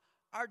profound.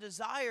 Our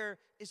desire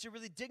is to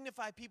really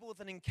dignify people with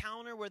an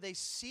encounter where they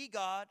see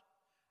God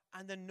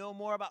and then know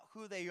more about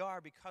who they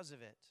are because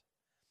of it.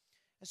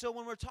 And so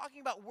when we're talking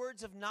about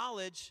words of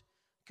knowledge,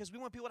 because we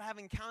want people to have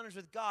encounters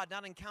with God,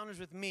 not encounters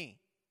with me,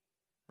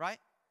 right?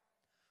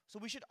 So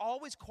we should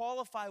always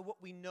qualify what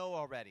we know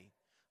already,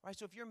 right?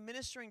 So if you're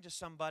ministering to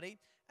somebody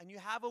and you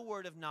have a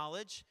word of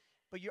knowledge,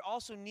 but you're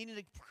also needing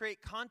to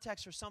create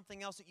context for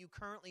something else that you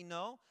currently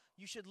know,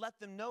 you should let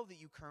them know that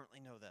you currently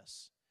know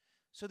this,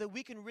 so that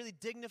we can really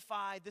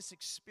dignify this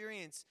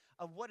experience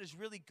of what is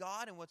really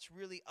God and what's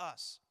really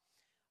us.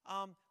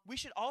 We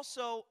should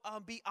also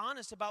be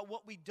honest about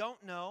what we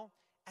don't know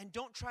and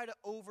don't try to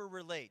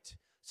over-relate.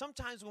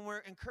 Sometimes when we're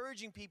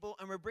encouraging people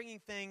and we're bringing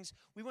things,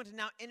 we want to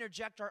now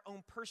interject our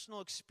own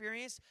personal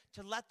experience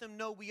to let them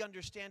know we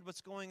understand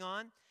what's going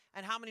on.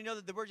 And how many know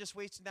that we're just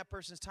wasting that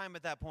person's time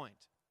at that point?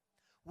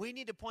 We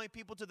need to point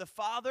people to the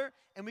Father,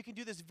 and we can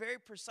do this very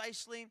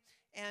precisely.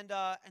 And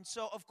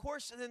so, of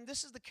course, and then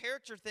this is the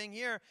character thing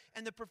here,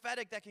 and the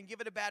prophetic that can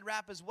give it a bad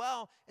rap as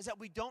well, is that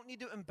we don't need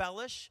to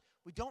embellish,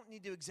 we don't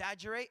need to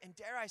exaggerate, and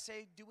dare I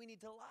say, do we need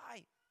to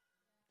lie?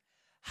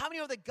 How many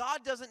know that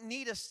God doesn't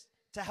need us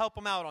to help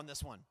him out on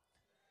this one?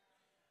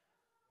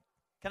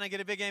 Can I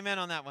get a big amen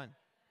on that one?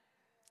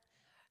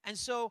 And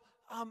so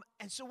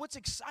what's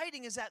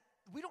exciting is that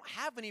we don't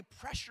have any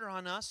pressure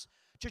on us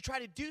to try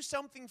to do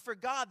something for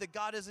God that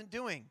God isn't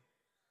doing.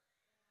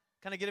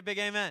 Can I get a big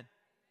amen?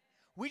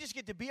 We just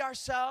get to be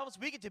ourselves.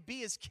 We get to be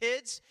his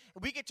kids.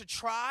 We get to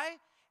try.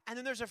 And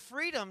then there's a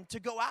freedom to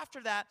go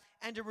after that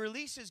and to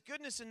release his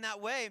goodness in that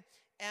way.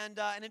 And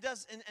it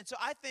does. And so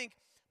I think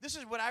this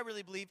is what I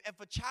really believe. If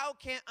a child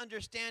can't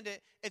understand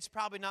it, it's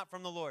probably not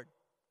from the Lord.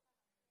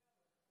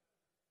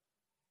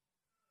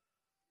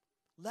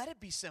 Let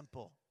it be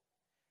simple.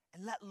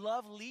 And let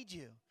love lead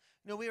you.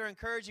 You know, we were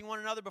encouraging one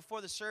another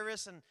before the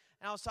service, and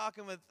I was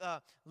talking with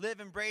Liv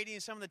and Brady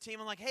and some of the team.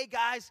 I'm like, hey,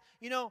 guys,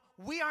 you know,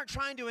 we aren't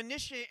trying to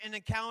initiate an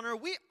encounter.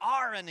 We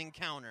are an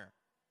encounter.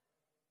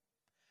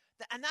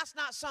 And that's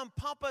not some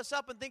pump us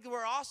up and think that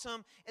we're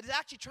awesome. It is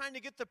actually trying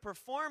to get the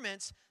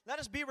performance. Let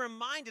us be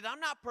reminded,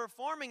 I'm not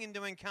performing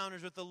into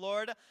encounters with the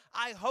Lord.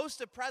 I host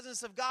the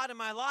presence of God in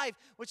my life,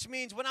 which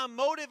means when I'm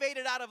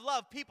motivated out of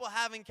love, people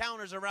have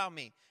encounters around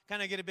me.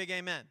 Can I get a big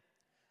amen?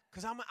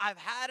 Because I've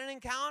had an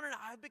encounter, and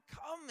I've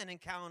become an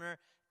encounter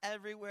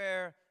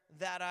everywhere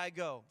that I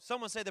go.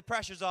 Someone say the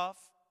pressure's off.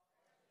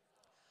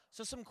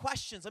 So some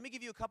questions. Let me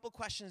give you a couple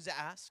questions to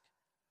ask.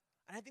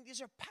 And I think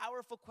these are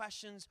powerful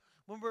questions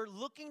when we're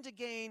looking to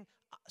gain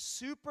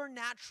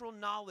supernatural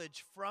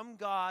knowledge from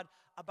God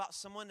about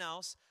someone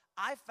else.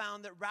 I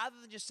found that rather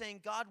than just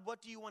saying, God,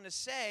 what do you want to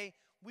say,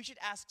 we should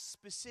ask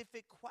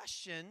specific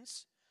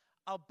questions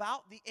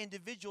about the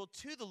individual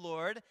to the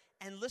Lord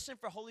and listen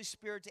for Holy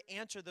Spirit to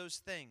answer those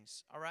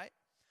things, all right?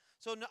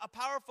 So a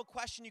powerful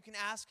question you can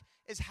ask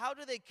is, how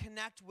do they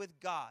connect with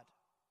God?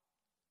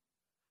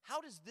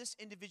 How does this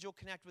individual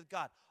connect with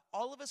God?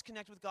 All of us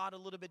connect with God a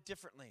little bit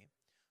differently.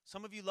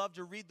 Some of you love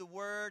to read the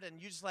Word,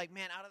 and you just like,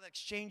 man, out of the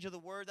exchange of the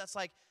Word, that's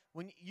like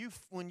when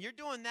you're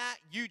doing that,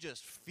 you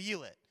just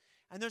feel it.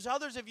 And there's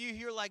others of you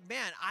who are like,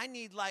 man, I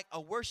need like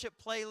a worship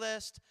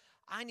playlist.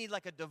 I need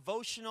like a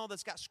devotional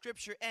that's got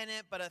scripture in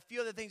it, but a few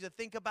other things to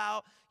think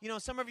about. You know,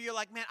 some of you are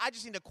like, man, I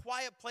just need a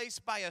quiet place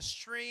by a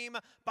stream,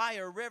 by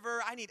a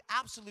river. I need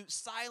absolute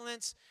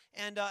silence.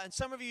 And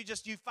some of you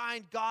you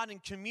find God in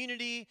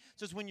community.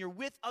 So it's when you're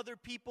with other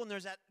people and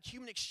there's that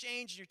human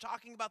exchange and you're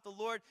talking about the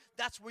Lord,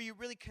 that's where you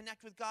really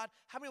connect with God.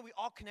 How many of we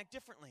all connect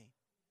differently?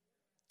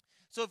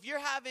 So if you're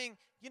having,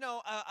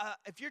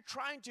 if you're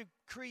trying to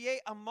create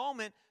a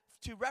moment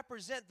to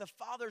represent the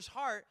Father's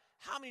heart,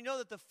 how many know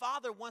that the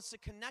Father wants to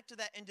connect to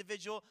that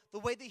individual the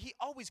way that He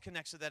always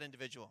connects to that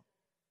individual?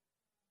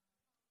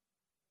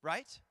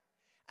 Right?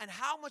 And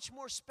how much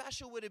more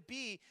special would it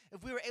be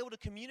if we were able to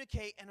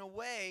communicate in a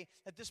way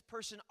that this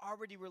person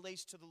already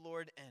relates to the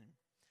Lord in?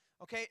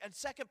 Okay, and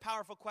second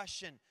powerful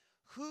question,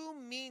 who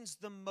means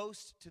the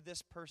most to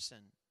this person?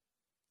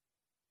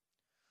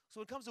 So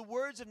when it comes to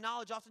words of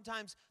knowledge,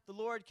 oftentimes the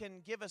Lord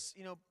can give us,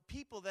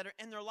 people that are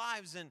in their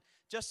lives. And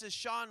just as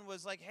Sean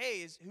was like,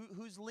 hey,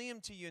 who's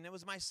Liam to you? And it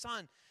was my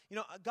son.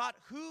 God,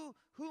 who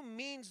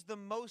means the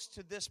most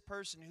to this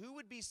person? Who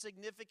would be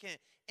significant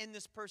in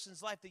this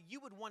person's life that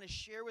you would want to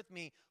share with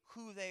me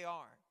who they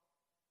are?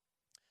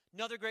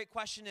 Another great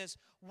question is,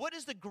 what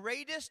is the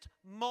greatest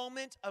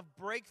moment of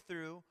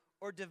breakthrough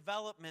or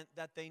development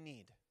that they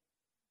need?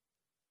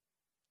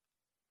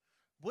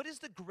 What is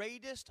the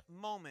greatest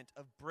moment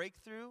of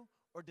breakthrough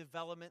or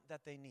development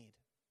that they need?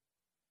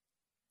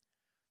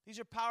 These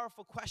are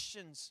powerful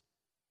questions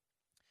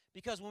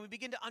because when we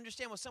begin to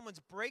understand what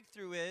someone's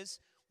breakthrough is,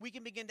 we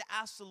can begin to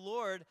ask the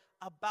Lord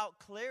about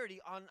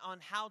clarity on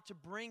how to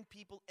bring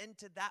people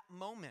into that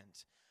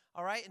moment.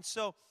 All right? And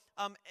so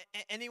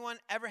anyone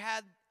ever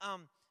had,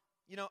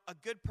 a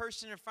good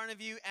person in front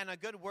of you and a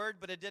good word,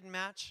 but it didn't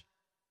match?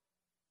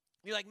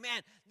 You're like,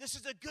 man, this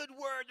is a good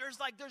word.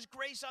 There's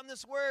grace on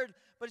this word,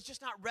 but it's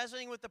just not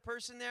resonating with the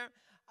person there.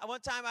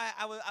 One time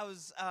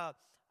I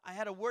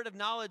had a word of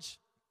knowledge,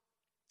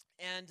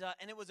 and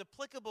it was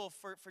applicable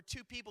for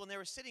two people, and they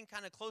were sitting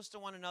kind of close to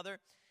one another,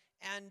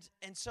 and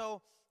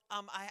so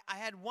I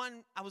had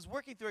one. I was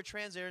working through a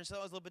translator, and so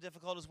that was a little bit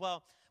difficult as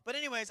well. But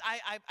anyways,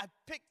 I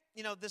picked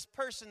this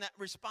person that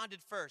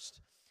responded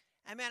first,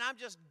 and man, I'm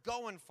just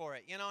going for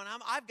it, and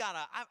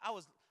I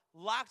was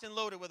locked and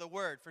loaded with a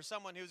word for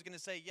someone who's going to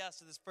say yes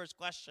to this first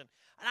question.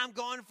 And I'm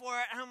going for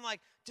it, and I'm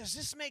like, does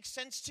this make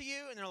sense to you?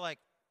 And they're like,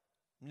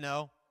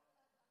 no.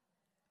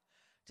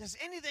 Does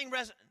anything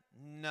resonate?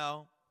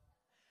 No.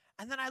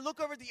 And then I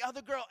look over at the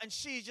other girl, and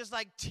she's just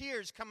like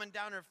tears coming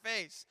down her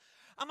face.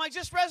 I'm like,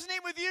 just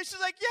resonate with you? She's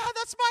like, yeah,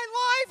 that's my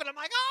life. And I'm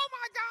like, oh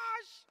my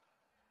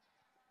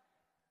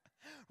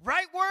gosh.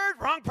 Right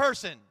word, wrong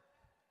person.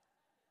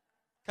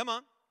 Come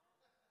on.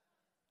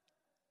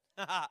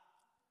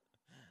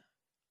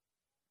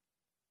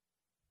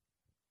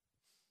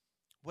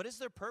 What is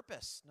their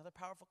purpose? Another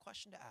powerful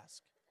question to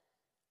ask.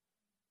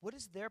 What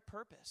is their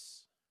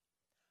purpose?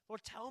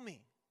 Lord, tell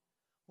me,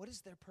 what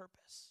is their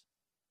purpose?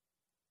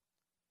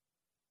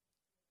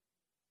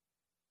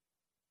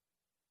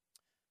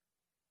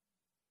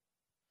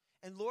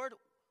 And Lord,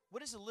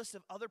 what is a list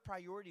of other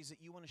priorities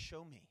that you want to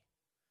show me?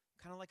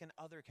 Kind of like an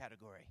other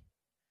category.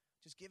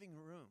 Just giving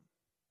room.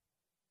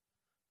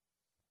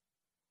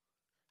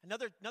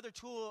 Another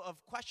tool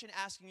of question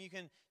asking you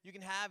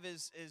can have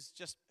is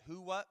just who,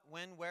 what,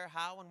 when, where,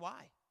 how, and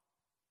why.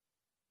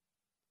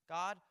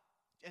 God,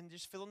 and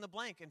just fill in the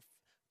blank. And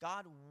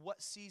God,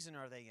 what season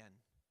are they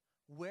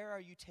in? Where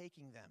are you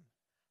taking them?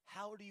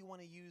 How do you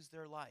want to use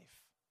their life?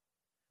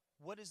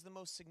 What is the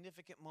most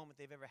significant moment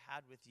they've ever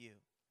had with you?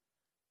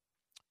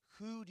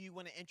 Who do you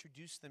want to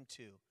introduce them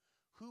to?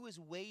 Who is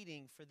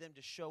waiting for them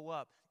to show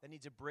up that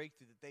needs a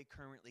breakthrough that they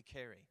currently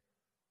carry?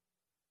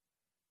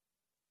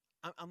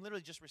 I'm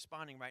literally just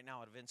responding right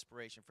now out of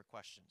inspiration for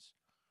questions,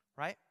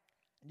 right?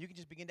 And you can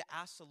just begin to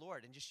ask the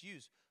Lord and just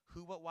use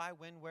who, what, why,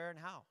 when, where, and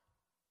how.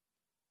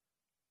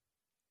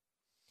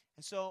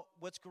 And so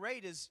what's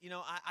great is,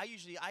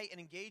 I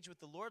engage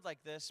with the Lord like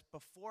this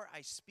before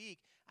I speak,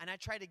 and I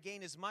try to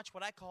gain as much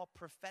what I call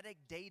prophetic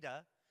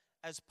data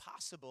as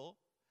possible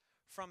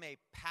from a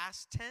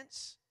past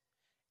tense,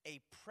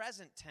 a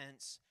present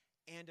tense,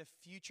 and a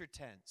future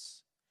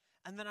tense.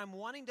 And then I'm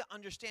wanting to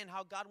understand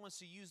how God wants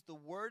to use the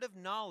word of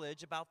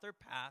knowledge about their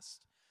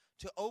past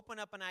to open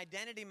up an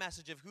identity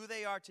message of who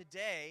they are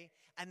today,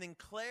 and then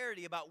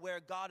clarity about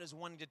where God is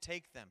wanting to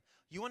take them.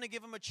 You want to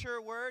give a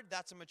mature word?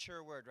 That's a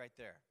mature word right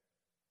there.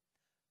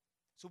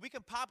 So we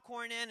can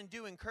popcorn in and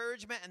do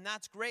encouragement, and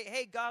that's great.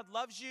 Hey, God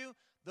loves you.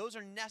 Those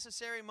are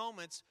necessary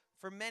moments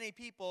for many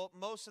people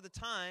most of the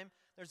time.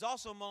 There's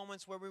also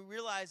moments where we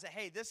realize that,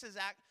 hey, this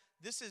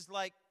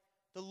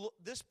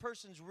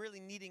person's really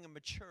needing a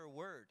mature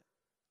word.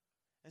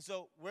 And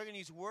so we're going to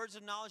use words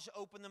of knowledge to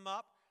open them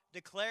up,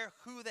 declare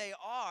who they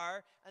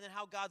are, and then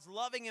how God's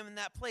loving them in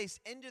that place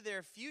into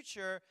their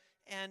future.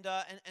 And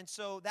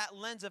so that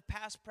lens of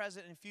past,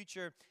 present, and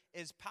future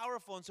is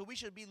powerful. And so we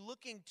should be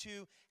looking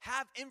to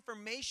have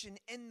information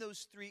in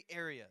those three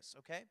areas,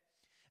 okay?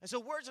 And so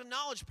words of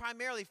knowledge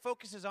primarily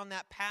focuses on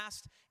that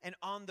past and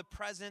on the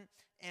present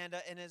and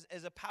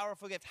is a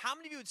powerful gift. How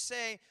many of you would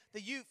say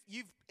that you've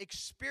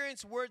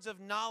experienced words of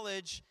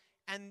knowledge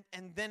and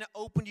then it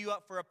opened you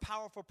up for a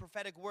powerful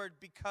prophetic word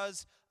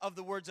because of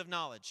the words of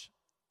knowledge?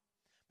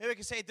 Maybe we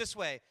can say it this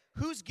way.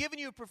 Who's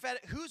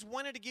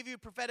wanted to give you a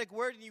prophetic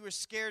word and you were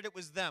scared it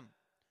was them?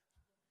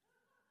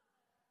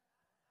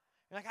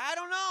 You're like, I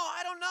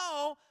don't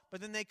know. But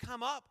then they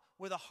come up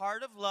with a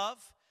heart of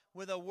love,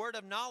 with a word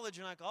of knowledge.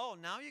 You're like, oh,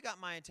 now you got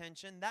my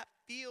attention. That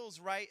feels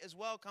right as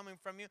well coming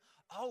from you.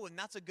 Oh, and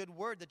that's a good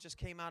word that just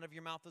came out of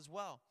your mouth as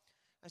well.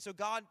 And so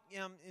God,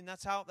 and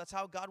that's how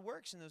God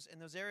works in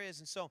those areas.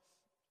 And so,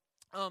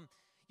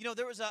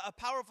 there was a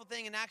powerful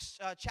thing in Acts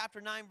chapter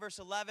 9, verse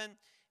 11.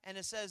 And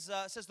it says,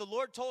 the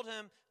Lord told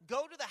him,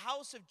 go to the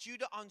house of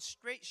Judah on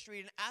Straight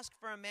Street and ask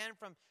for a man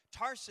from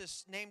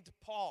Tarsus named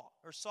Paul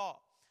or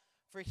Saul.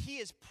 For he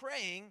is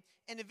praying.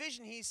 In a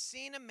vision, he's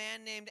seen a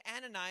man named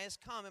Ananias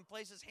come and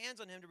place his hands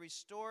on him to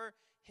restore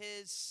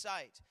his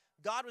sight.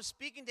 God was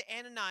speaking to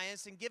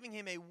Ananias and giving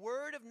him a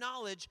word of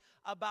knowledge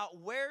about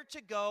where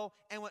to go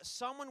and what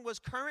someone was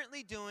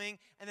currently doing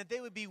and that they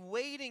would be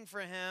waiting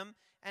for him.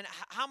 And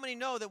how many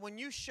know that when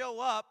you show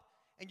up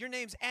and your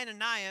name's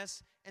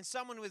Ananias and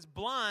someone was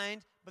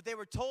blind, but they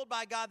were told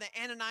by God that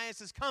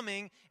Ananias is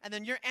coming, and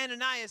then you're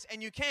Ananias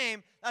and you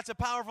came, that's a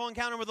powerful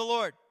encounter with the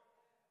Lord.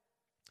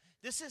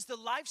 This is the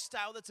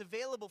lifestyle that's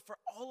available for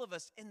all of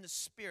us in the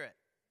Spirit.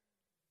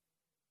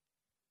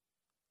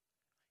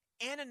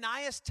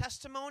 Ananias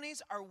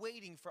testimonies are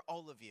waiting for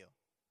all of you.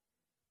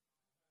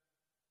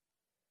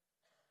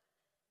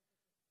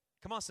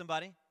 Come on,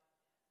 somebody.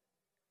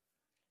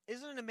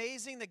 Isn't it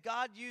amazing that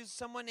God used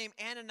someone named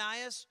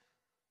Ananias,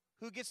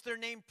 who gets their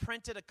name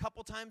printed a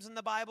couple times in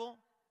the Bible,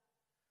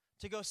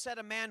 to go set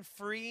a man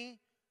free,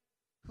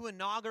 who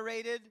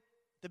inaugurated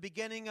the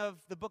beginning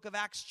of the book of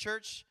Acts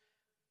church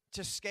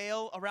to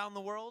scale around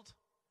the world?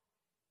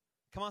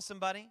 Come on,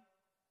 somebody.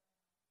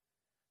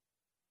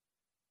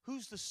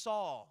 Who's the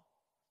Saul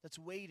that's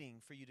waiting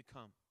for you to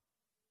come?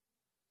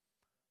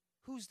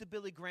 Who's the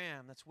Billy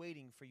Graham that's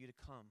waiting for you to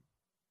come?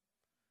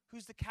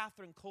 Who's the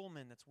Catherine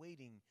Coleman that's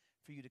waiting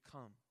for you to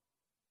come?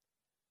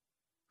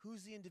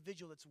 Who's the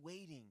individual that's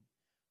waiting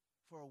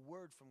for a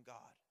word from God?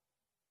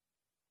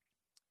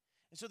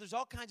 And so there's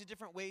all kinds of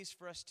different ways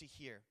for us to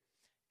hear.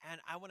 And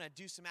I want to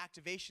do some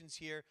activations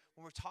here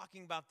when we're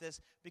talking about this,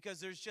 because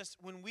there's just,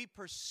 when we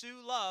pursue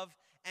love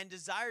and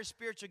desire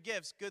spiritual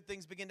gifts, good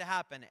things begin to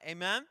happen.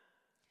 Amen?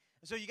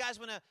 And so you guys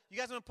want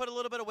to put a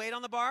little bit of weight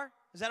on the bar?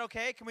 Is that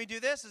okay? Can we do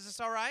this? Is this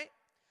all right?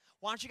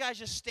 Why don't you guys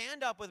just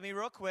stand up with me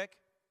real quick?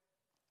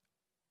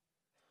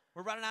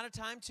 We're running out of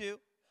time too.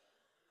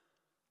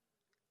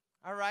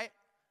 All right.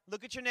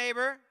 Look at your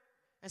neighbor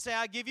and say,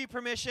 I give you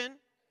permission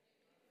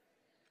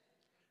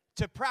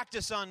to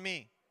practice on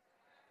me.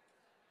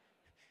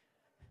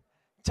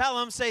 Tell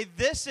them, say,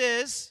 this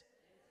is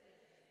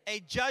a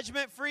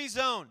judgment-free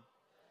zone.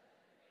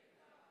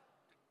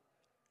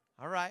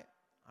 All right.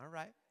 All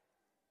right.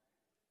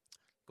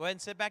 Go ahead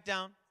and sit back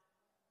down.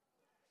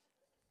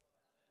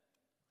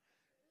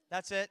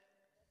 That's it.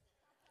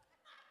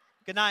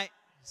 Good night.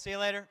 See you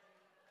later.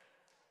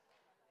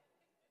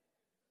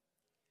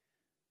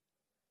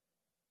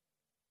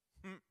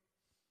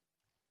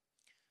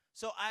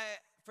 So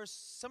for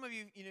some of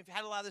you, you've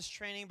had a lot of this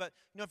training, but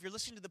if you're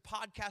listening to the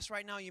podcast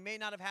right now, you may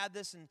not have had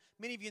this, and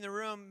many of you in the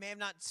room may have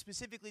not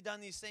specifically done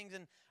these things,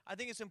 and I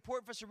think it's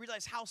important for us to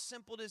realize how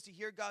simple it is to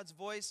hear God's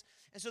voice.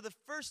 And so the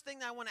first thing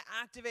that I want to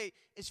activate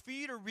is for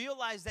you to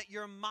realize that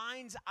your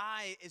mind's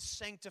eye is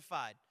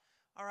sanctified,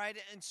 all right?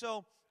 And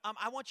so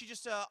I want you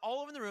just all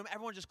over in the room,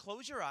 everyone just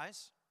close your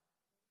eyes.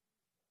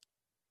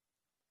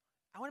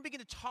 I want to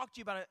begin to talk to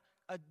you about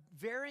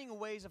varying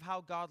ways of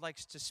how God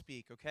likes to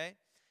speak, okay?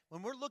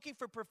 When we're looking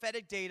for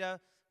prophetic data,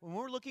 when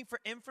we're looking for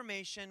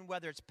information,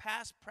 whether it's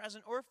past,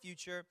 present, or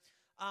future,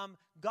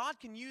 God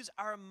can use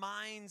our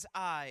mind's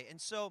eye. And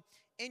so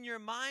in your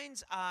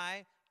mind's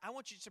eye, I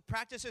want you to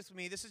practice this with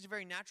me. This is a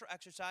very natural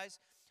exercise.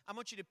 I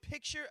want you to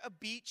picture a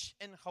beach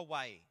in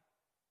Hawaii.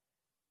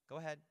 Go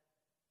ahead.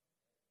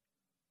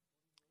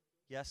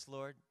 Yes,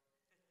 Lord.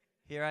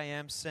 Here I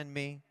am. Send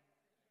me.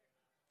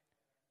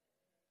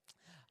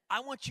 I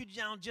want you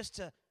now just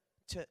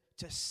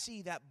to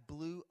see that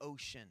blue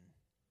ocean.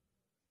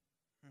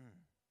 Yeah.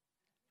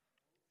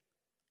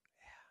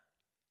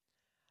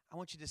 I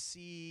want you to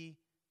see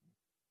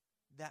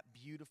that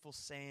beautiful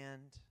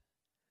sand,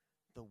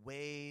 the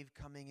wave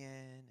coming in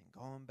and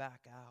going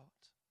back out.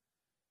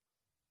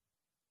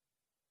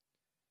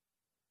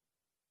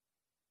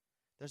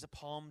 There's a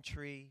palm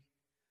tree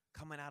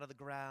coming out of the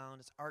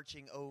ground. It's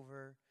arching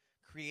over,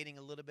 creating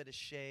a little bit of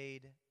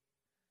shade.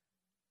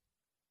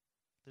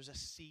 There's a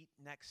seat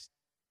next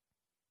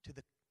to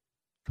the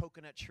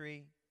coconut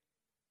tree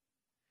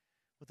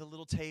with a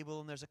little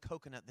table, and there's a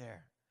coconut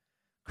there,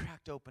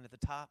 cracked open at the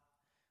top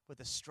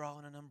with a straw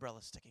and an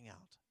umbrella sticking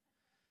out.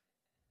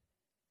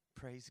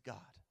 Praise God.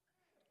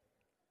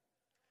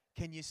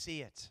 Can you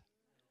see it?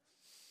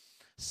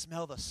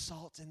 Smell the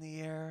salt in the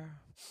air.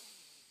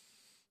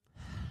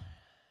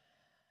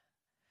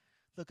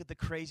 Look at the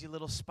crazy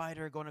little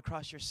spider going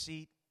across your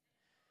seat,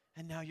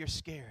 and now you're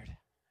scared.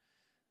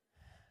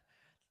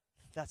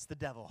 That's the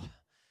devil.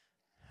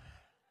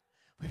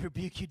 We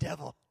rebuke you,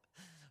 devil.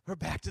 We're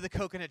back to the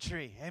coconut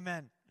tree.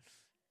 Amen.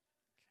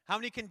 How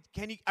many can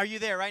you, are you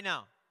there right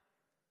now?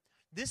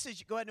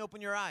 Go ahead and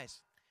open your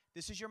eyes.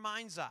 This is your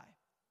mind's eye.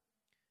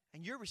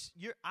 And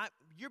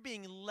you're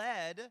being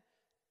led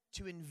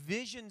to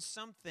envision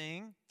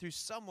something through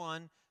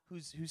someone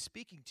who's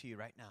speaking to you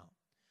right now.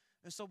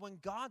 And so when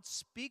God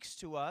speaks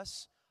to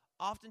us,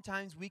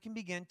 oftentimes we can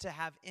begin to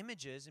have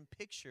images and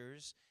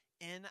pictures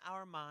in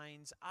our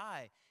mind's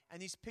eye.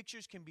 And these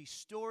pictures can be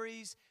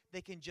stories. They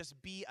can just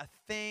be a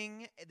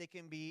thing. They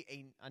can be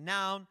a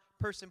noun,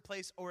 person,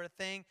 place, or a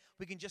thing.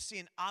 We can just see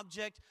an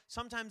object.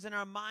 Sometimes in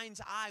our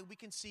mind's eye, we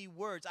can see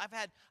words.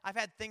 I've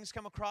had things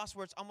come across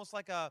where it's almost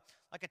like a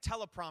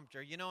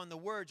teleprompter, and the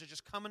words are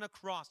just coming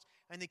across,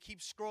 and they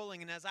keep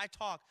scrolling. And as I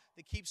talk,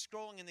 they keep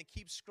scrolling, and they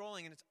keep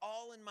scrolling, and it's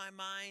all in my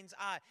mind's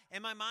eye.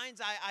 In my mind's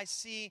eye, I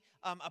see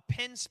a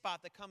pin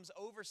spot that comes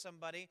over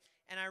somebody,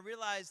 and I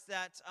realize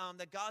that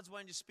God's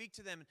wanting to speak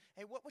to them.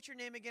 Hey, what's your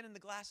name again in the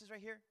glasses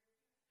right here?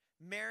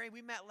 Mary.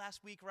 We met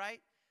last week,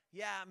 right?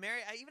 Yeah,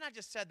 Mary, I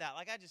just said that.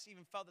 I just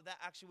even felt that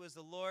actually was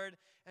the Lord.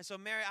 And so,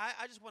 Mary,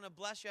 I just want to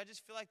bless you. I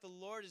just feel like the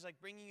Lord is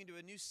bringing you into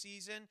a new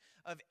season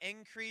of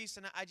increase.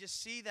 And I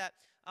just see that,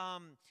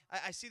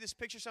 I see this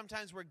picture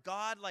sometimes where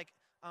God,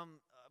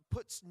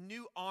 puts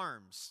new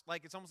arms.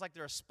 It's almost like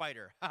they're a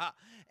spider.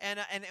 and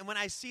when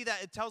I see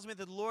that, it tells me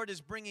that the Lord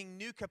is bringing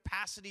new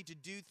capacity to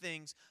do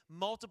things,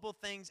 multiple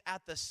things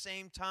at the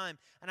same time.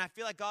 And I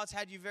feel like God's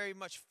had you very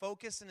much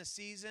focused in a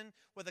season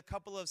with a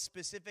couple of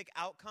specific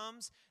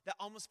outcomes that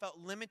almost felt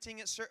limiting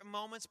at certain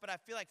moments. But I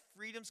feel like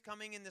freedom's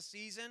coming in the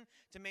season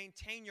to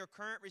maintain your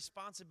current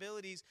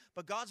responsibilities.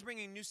 But God's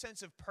bringing a new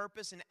sense of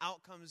purpose and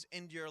outcomes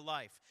into your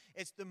life.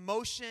 It's the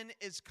motion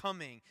is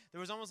coming.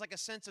 There was almost like a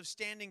sense of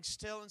standing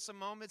still in some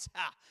moments.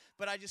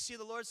 But I just see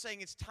the Lord saying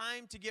it's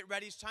time to get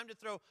ready. It's time to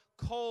throw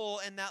coal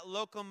in that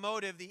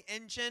locomotive. The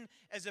engine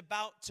is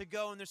about to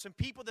go, and there's some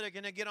people that are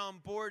going to get on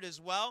board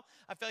as well.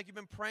 I feel like you've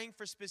been praying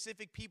for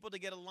specific people to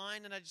get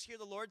aligned, and I just hear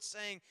the Lord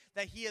saying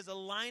that He is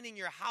aligning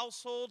your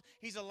household.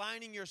 He's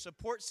aligning your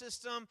support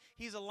system.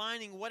 He's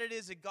aligning what it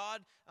is that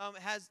God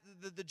has,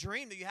 the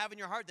dream that you have in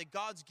your heart that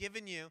God's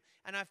given you.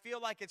 And I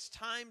feel like it's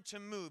time to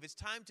move. It's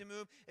time to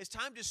move. It's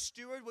time to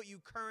steward what you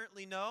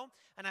currently know.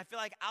 And I feel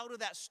like out of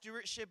that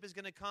stewardship is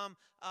going to come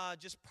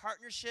just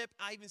partnership.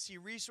 I even see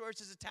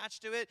resources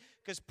attached to it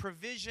because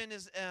provision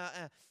is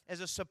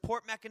a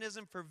support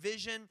mechanism for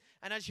vision.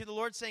 And I just hear the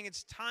Lord saying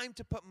it's time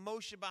to put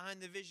motion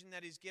behind the vision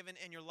that He's given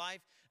in your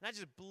life. And I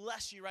just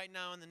bless you right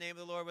now in the name of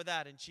the Lord with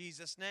that in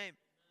Jesus' name.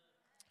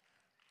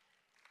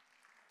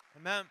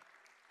 Amen.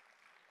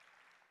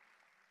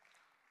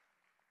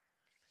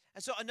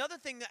 And so another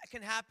thing that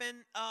can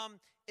happen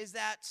is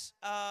that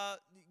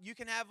you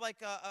can have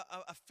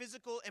a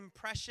physical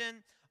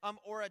impression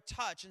or a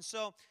touch. And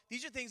so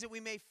these are things that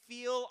we may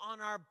feel on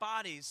our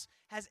bodies.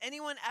 Has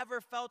anyone ever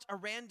felt a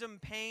random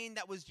pain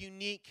that was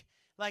unique?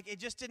 It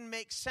just didn't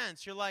make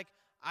sense. You're like,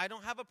 I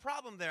don't have a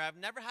problem there. I've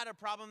never had a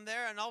problem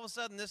there. And all of a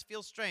sudden this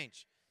feels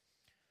strange.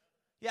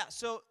 Yeah,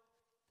 so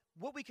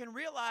what we can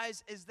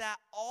realize is that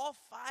all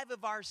 5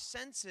 of our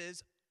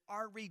senses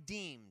are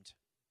redeemed.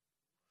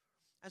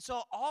 And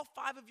so all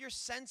 5 of your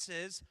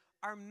senses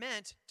are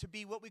meant to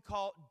be what we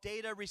call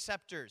data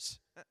receptors.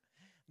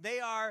 They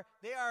are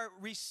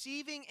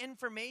receiving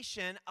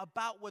information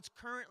about what's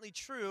currently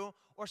true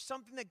or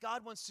something that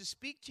God wants to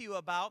speak to you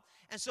about.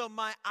 And so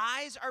my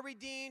eyes are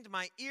redeemed,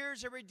 my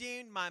ears are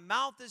redeemed, my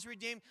mouth is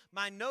redeemed,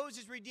 my nose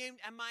is redeemed,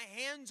 and my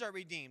hands are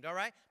redeemed, all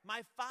right?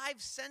 My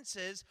 5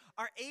 senses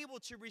are able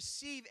to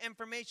receive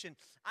information.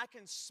 I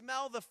can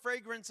smell the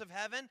fragrance of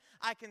heaven.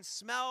 I can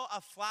smell a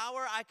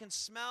flower. I can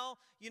smell,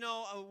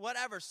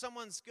 whatever,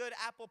 someone's good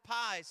apple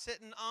pie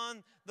sitting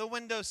on the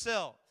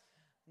windowsill.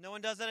 No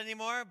one does that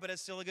anymore, but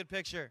it's still a good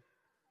picture.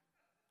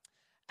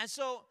 And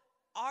so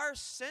our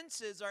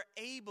senses are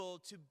able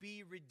to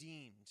be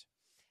redeemed.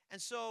 And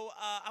so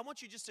I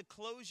want you just to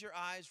close your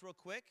eyes real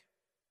quick.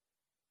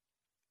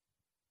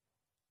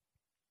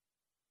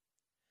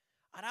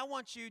 And I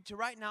want you to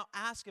right now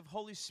ask if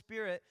Holy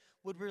Spirit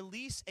would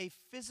release a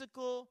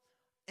physical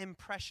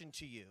impression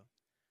to you.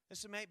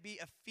 This might be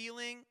a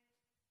feeling.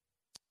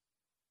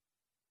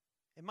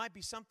 It might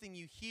be something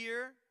you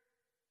hear.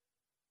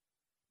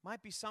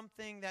 Might be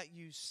something that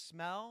you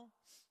smell.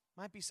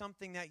 Might be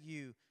something that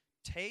you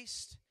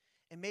taste.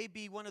 It may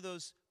be one of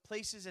those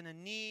places in a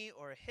knee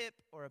or a hip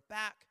or a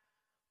back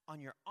on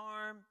your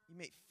arm. You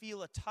may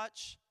feel a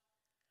touch.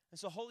 And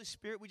so, Holy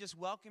Spirit, we just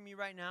welcome you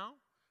right now.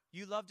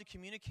 You love to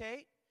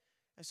communicate.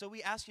 And so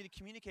we ask you to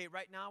communicate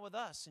right now with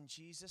us in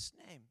Jesus'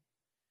 name.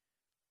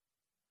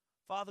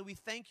 Father, we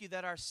thank you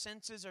that our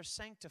senses are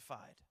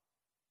sanctified.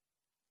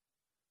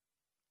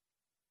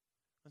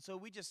 And so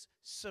we just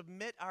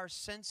submit our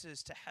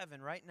senses to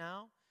heaven right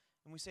now,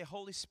 and we say,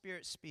 Holy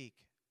Spirit, speak,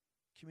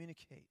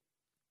 communicate.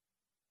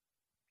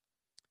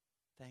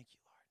 Thank you,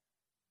 Lord.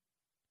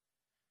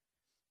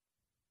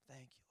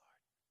 Thank you, Lord.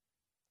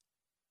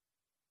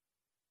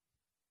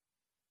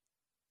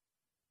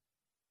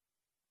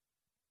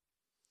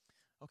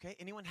 Okay,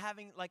 anyone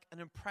having like an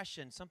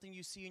impression, something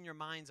you see in your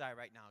mind's eye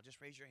right now? Just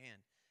raise your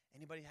hand.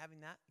 Anybody having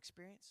that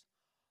experience?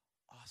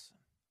 Awesome,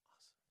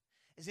 awesome.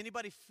 Is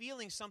anybody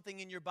feeling something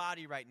in your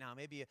body right now?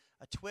 Maybe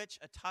a twitch,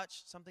 a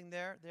touch, something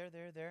there.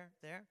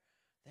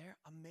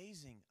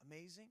 Amazing,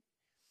 amazing.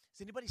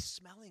 Is anybody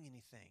smelling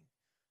anything?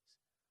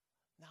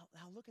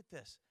 Now look at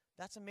this.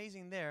 That's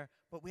amazing there,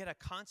 but we had a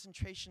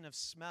concentration of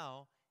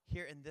smell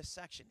here in this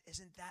section.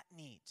 Isn't that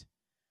neat?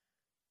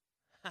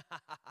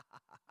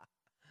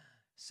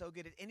 So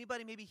good. Did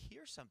anybody maybe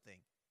hear something?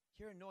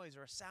 Hear a noise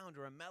or a sound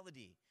or a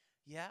melody?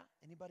 Yeah?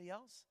 Anybody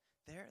else?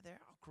 There.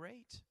 Oh,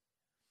 great.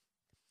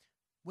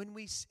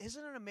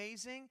 Isn't it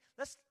amazing?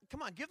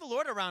 Come on, give the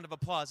Lord a round of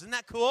applause. Isn't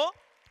that cool?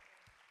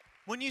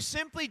 When you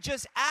simply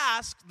just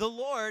ask the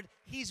Lord,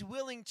 He's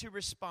willing to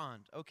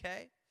respond,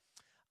 okay?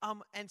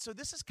 And so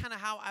this is kind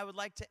of how I would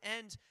like to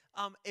end.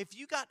 If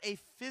you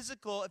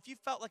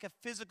felt like a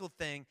physical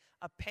thing,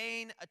 a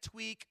pain, a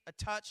tweak, a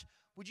touch,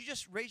 would you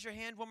just raise your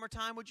hand one more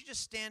time? Would you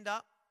just stand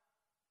up?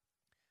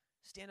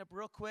 Stand up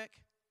real quick.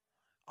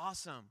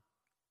 Awesome.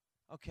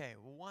 Okay,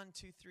 1,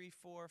 2, 3,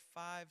 4,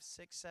 5,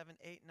 6, 7,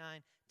 8,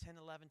 9, 10,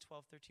 11,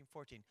 12, 13,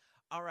 14.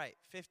 All right,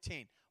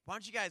 15. Why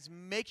don't you guys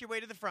make your way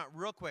to the front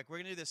real quick? We're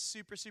going to do this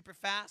super, super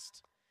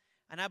fast.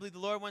 And I believe the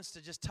Lord wants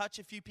to just touch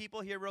a few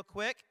people here real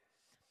quick.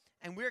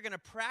 And we're going to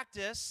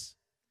practice.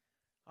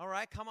 All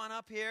right, come on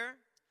up here.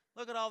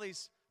 Look at all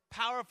these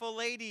powerful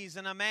ladies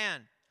and a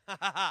man.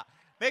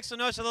 Make some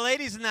noise for the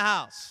ladies in the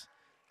house.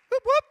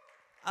 Whoop, whoop.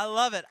 I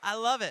love it. I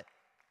love it.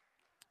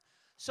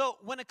 So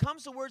when it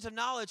comes to words of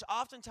knowledge,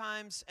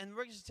 oftentimes, and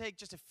we're going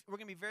to we're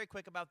going to be very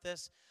quick about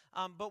this,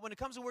 but when it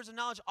comes to words of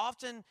knowledge,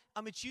 often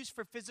it's used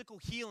for physical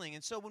healing.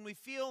 And so when we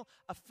feel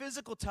a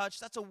physical touch,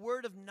 that's a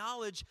word of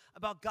knowledge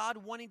about God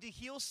wanting to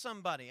heal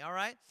somebody, all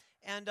right?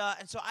 And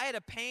so I had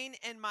a pain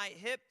in my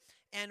hip,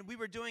 and we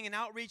were doing an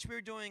outreach. We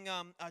were doing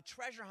a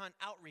treasure hunt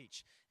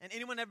outreach. And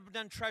anyone ever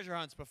done treasure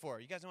hunts before?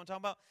 You guys know what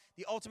I'm talking about?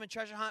 The Ultimate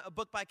Treasure Hunt, a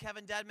book by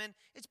Kevin Dedman.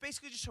 It's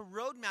basically just a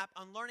roadmap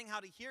on learning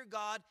how to hear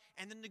God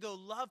and then to go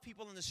love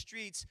people in the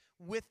streets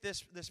with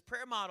this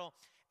prayer model.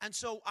 And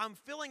so I'm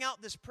filling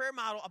out this prayer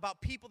model about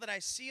people that I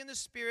see in the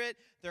Spirit,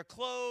 their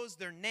clothes,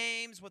 their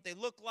names, what they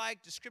look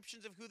like,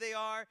 descriptions of who they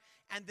are,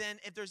 and then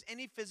if there's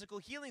any physical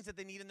healings that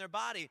they need in their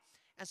body.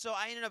 And so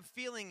I ended up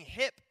feeling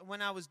hip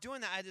when I was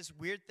doing that. I had this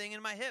weird thing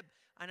in my hip,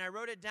 and I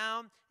wrote it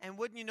down. And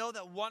wouldn't you know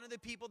that one of the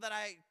people that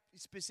I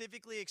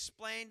specifically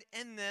explained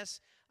in this,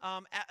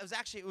 I'll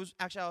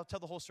tell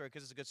the whole story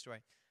because it's a good story.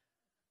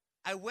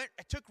 I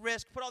took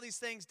risk, put all these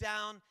things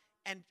down,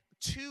 and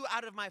 2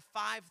 out of my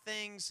 5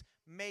 things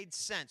made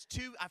sense.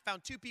 I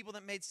found 2 people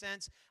that made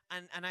sense,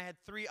 and I had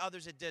 3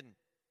 others that didn't.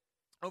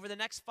 Over the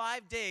next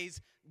 5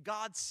 days,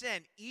 God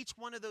sent each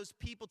one of those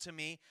people to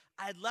me.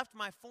 I had left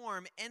my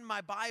form in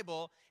my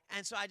Bible,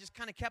 and so I just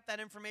kind of kept that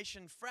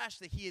information fresh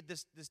that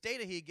this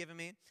data he had given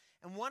me.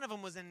 And one of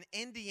them was in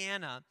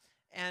Indiana,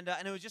 and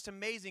it was just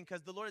amazing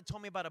because the Lord had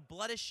told me about a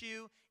blood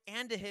issue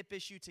and a hip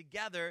issue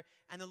together,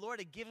 and the Lord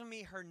had given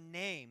me her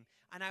name.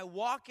 And I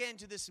walk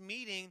into this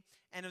meeting,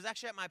 and it was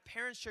actually at my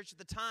parents' church at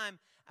the time,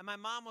 and my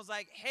mom was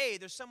like, hey,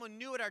 there's someone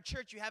new at our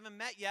church you haven't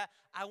met yet.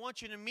 I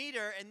want you to meet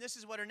her, and this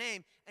is what her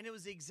name. And it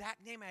was the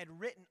exact name I had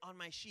written on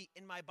my sheet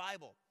in my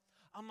Bible.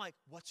 I'm like,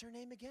 what's her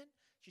name again?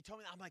 She told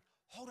me that. I'm like,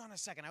 hold on a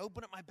second. I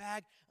open up my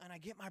bag, and I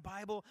get my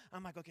Bible.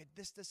 I'm like, okay,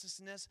 this,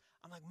 and this.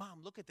 I'm like,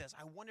 Mom, look at this.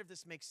 I wonder if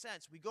this makes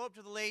sense. We go up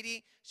to the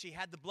lady. She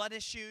had the blood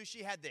issue.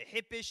 She had the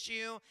hip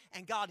issue,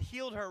 and God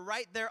healed her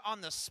right there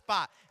on the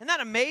spot. Isn't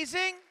that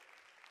amazing?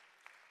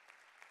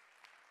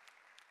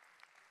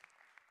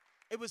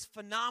 It was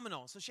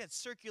phenomenal. So she had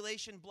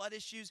circulation, blood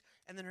issues,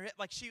 and then her hip,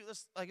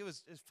 it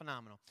was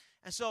phenomenal.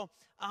 And so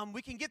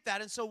we can get that.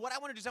 And so what I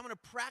want to do is I'm going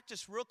to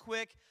practice real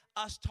quick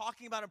us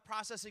talking about and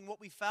processing what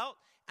we felt,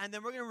 and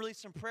then we're going to release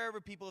some prayer over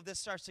people if this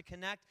starts to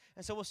connect.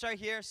 And so we'll start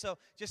here. So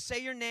just say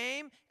your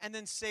name and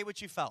then say what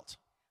you felt.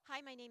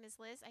 Hi, my name is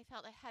Liz. I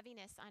felt a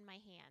heaviness on my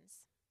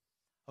hands.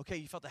 Okay,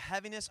 you felt a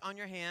heaviness on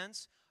your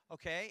hands.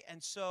 Okay,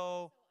 and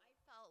so I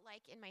felt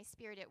like in my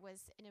spirit it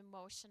was an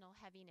emotional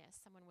heaviness.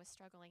 Someone was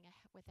struggling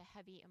with a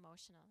heavy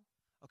emotional.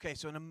 Okay,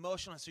 so an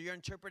emotional. So you're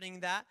interpreting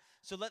that.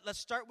 So let's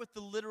start with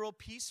the literal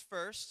piece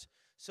first.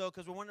 So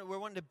because we're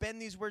wanting to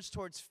bend these words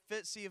towards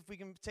fit, see if we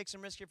can take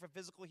some risk here for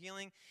physical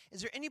healing.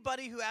 Is there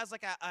anybody who has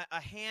like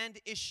a hand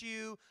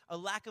issue, a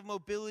lack of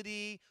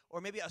mobility, or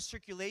maybe a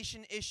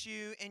circulation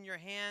issue in your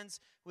hands?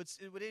 Would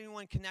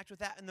anyone connect with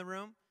that in the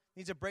room?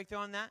 Needs a breakthrough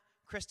on that?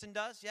 Kristen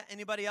does? Yeah,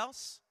 anybody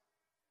else?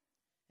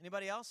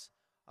 Anybody else?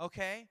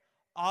 Okay.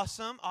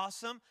 Awesome.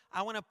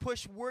 I want to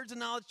push words of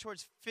knowledge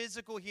towards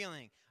physical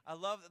healing. I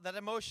love that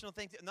emotional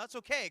thing. And that's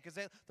okay, because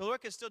the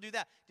Lord can still do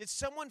that. Did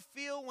someone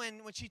feel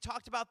when she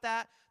talked about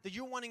that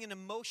you're wanting an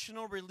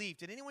emotional relief?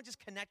 Did anyone just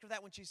connect with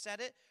that when she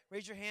said it?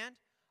 Raise your hand.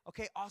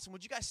 Okay, awesome.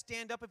 Would you guys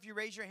stand up if you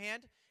raise your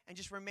hand? And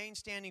just remain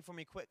standing for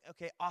me quick.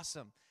 Okay,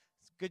 awesome.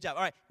 Good job.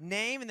 All right,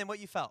 name and then what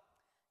you felt.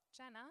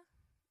 Jenna,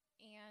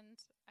 and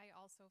I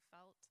also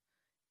felt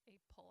a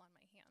pull on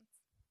my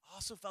hands.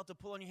 Also felt a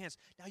pull on your hands.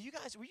 Now, you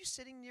guys, were you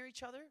sitting near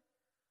each other?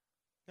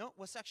 No?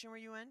 What section were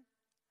you in?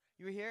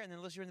 You were here, and then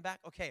Alyssa, you were in the back?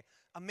 Okay,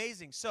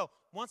 amazing. So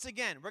once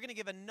again, we're going to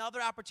give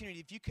another opportunity.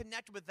 If you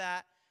connect with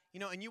that,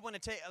 and you want to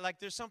take,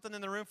 there's something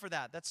in the room for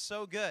that. That's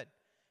so good.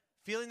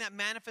 Feeling that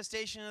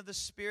manifestation of the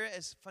Spirit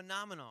is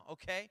phenomenal,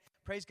 okay?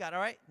 Praise God.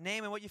 All right,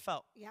 name and what you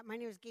felt. Yeah, my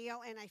name is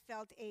Gail, and I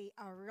felt a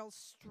real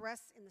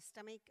stress in the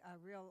stomach, a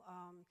real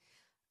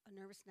a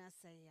nervousness,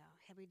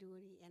 a heavy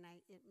duty, and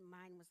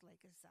mine was like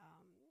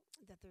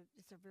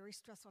it's a very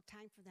stressful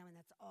time for them, and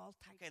that's all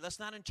tied. Okay, let's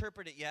not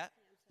interpret it yet.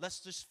 Let's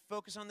just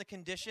focus on the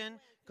condition,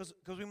 because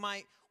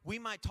we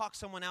might talk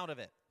someone out of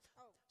it.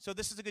 So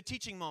this is a good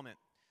teaching moment.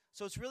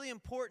 So it's really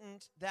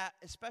important that,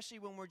 especially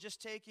when we're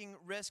just taking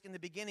risk in the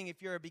beginning,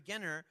 if you're a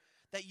beginner,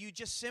 that you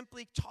just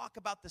simply talk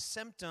about the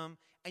symptom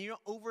and you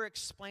don't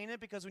over-explain it,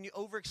 because when you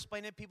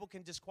over-explain it, people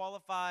can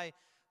disqualify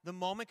the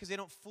moment because they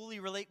don't fully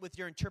relate with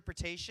your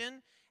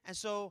interpretation. And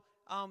so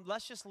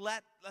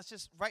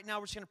right now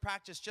we're just going to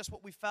practice just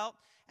what we felt.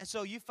 And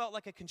so you felt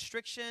like a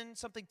constriction,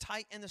 something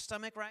tight in the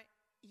stomach, right?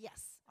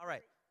 Yes. All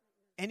right.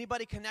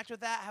 Anybody connect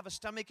with that? Have a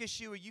stomach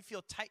issue or you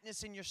feel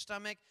tightness in your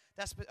stomach?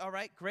 That's all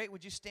right. Great.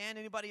 Would you stand?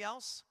 Anybody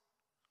else?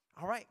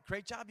 All right.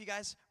 Great job, you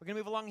guys. We're going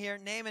to move along here.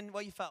 Name and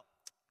what you felt.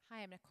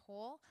 Hi, I'm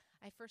Nicole.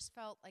 I first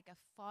felt like a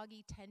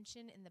foggy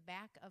tension in the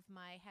back of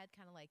my head,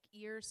 kind of like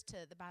ears to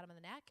the bottom of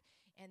the neck.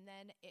 And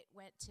then it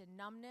went to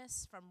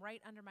numbness from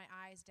right under my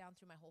eyes down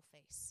through my whole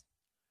face.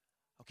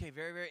 Okay,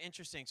 very, very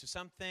interesting. So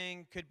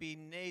something could be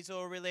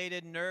nasal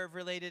related, nerve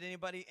related.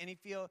 Anybody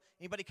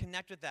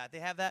connect with that? They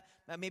have that?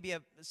 Maybe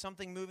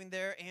something moving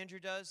there. Andrew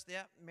does.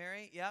 Yeah.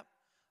 Mary? Yep.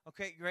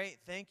 Okay, great.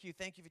 Thank you,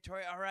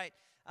 Victoria. All right.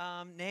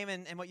 Name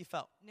and what you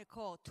felt.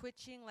 Nicole,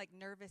 twitching, like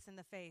nervous in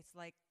the face,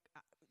 like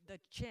the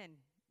chin,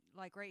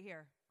 like right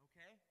here.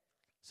 Okay.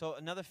 So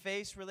another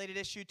face related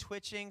issue,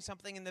 twitching,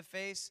 something in the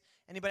face.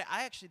 Anybody?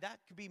 That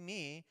could be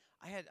me.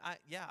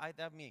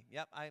 That's me.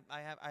 Yep.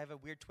 I have a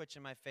weird twitch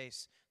in my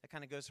face that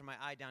kind of goes from my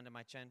eye down to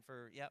my chin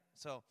yep.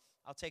 So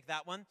I'll take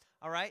that one.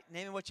 All right.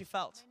 Name and what you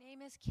felt. My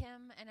name is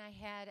Kim, and I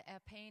had a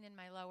pain in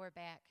my lower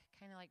back,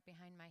 kind of like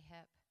behind my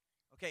hip.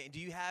 Okay.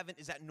 And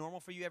is that normal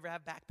for you? Ever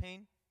have back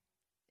pain?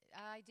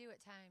 I do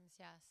at times,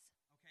 yes.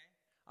 Okay.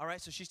 All right.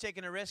 So she's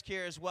taking a risk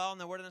here as well.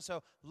 And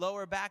so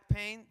lower back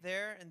pain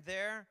there and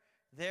there.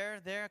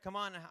 There. Come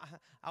on.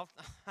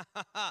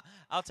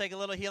 I'll take a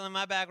little heel in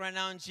my back right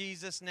now in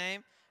Jesus'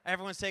 name.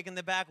 Everyone's taking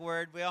the back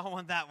word. We all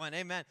want that one.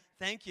 Amen.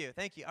 Thank you.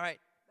 All right.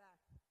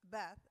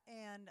 Beth,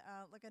 and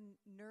like a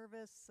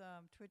nervous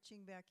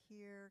twitching back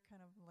here,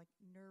 kind of like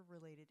nerve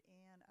related,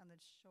 and on the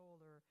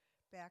shoulder,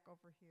 back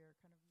over here,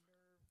 kind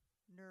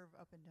of nerve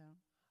up and down.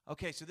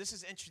 Okay, so this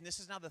is interesting. This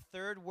is now the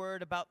third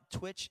word about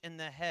twitch in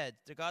the head.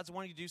 God's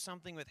wanting you to do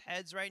something with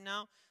heads right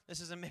now.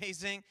 This is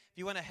amazing. If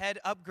you want a head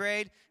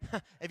upgrade,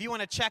 if you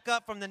want to check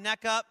up from the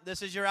neck up,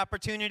 this is your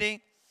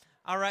opportunity.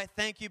 All right,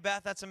 thank you,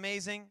 Beth. That's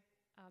amazing.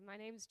 My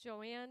name's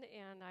Joanne,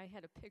 and I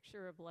had a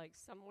picture of like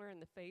somewhere in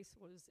the face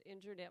was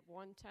injured at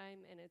one time,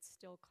 and it's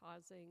still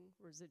causing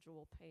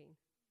residual pain.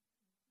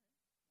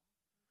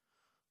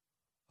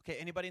 Okay,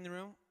 anybody in the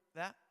room?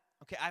 That?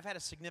 Okay, I've had a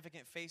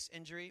significant face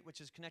injury, which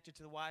is connected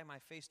to why my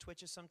face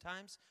twitches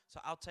sometimes.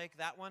 So I'll take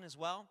that one as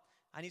well.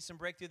 I need some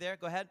breakthrough there.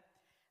 Go ahead.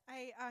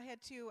 I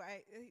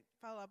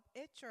felt an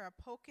itch or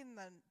a poke in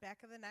the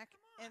back of the neck,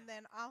 and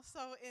then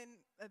also in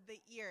the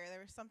ear.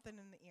 There was something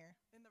in the ear,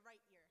 in the right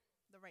ear,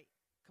 the right.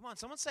 Come on,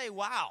 someone say,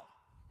 wow.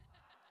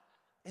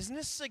 Isn't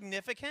this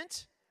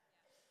significant?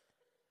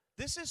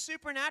 This is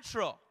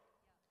supernatural.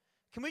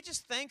 Can we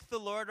just thank the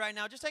Lord right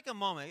now? Just take a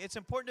moment. It's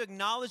important to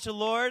acknowledge the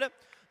Lord.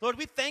 Lord,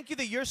 we thank you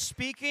that you're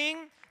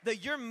speaking,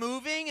 that you're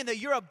moving, and that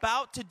you're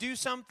about to do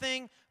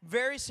something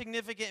very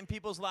significant in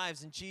people's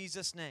lives. In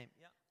Jesus' name.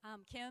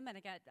 Kim, and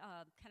I got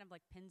kind of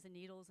like pins and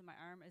needles in my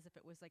arm as if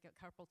it was like a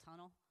carpal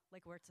tunnel,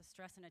 like where it's a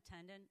stress in a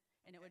tendon,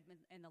 and it would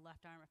be in the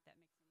left arm, if that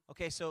makes sense.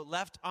 Okay, so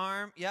left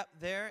arm, yep,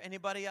 there.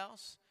 Anybody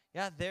else?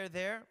 Yeah,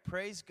 there.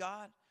 Praise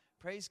God.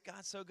 Praise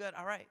God, so good.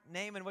 All right,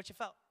 name and what you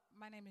felt.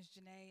 My name is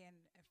Janae, and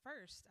at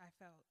first I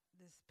felt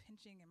this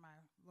pinching in my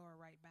lower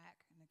right back,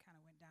 and it kind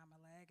of went down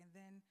my leg, and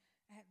then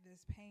I had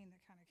this pain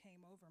that kind of came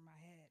over my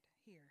head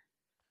here.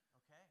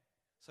 Okay,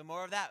 so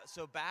more of that.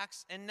 So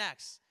backs and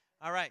necks.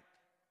 All right,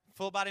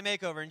 full body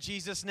makeover in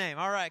Jesus' name.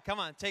 All right, come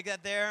on, take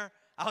that there.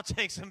 I'll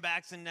take some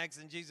backs and necks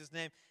in Jesus'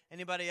 name.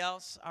 Anybody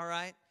else? All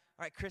right,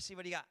 Chrissy,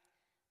 what do you got?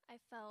 I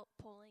felt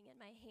pulling in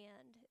my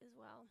hand as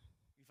well.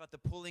 You felt the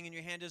pulling in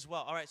your hand as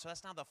well. All right, so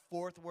that's now the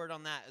fourth word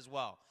on that as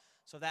well.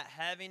 So that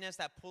heaviness,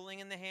 that pulling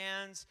in the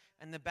hands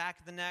and the back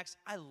of the necks,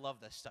 I love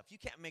this stuff. You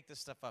can't make this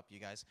stuff up, you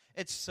guys.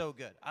 It's so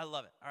good. I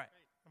love it. All right.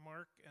 I'm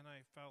Mark, and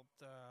I felt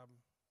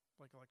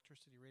like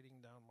electricity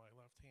radiating down my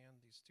left hand,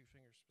 these two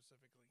fingers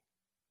specifically.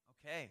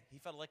 Okay, he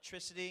felt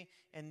electricity,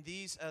 and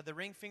these, the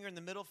ring finger and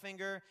the middle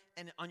finger,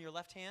 and on your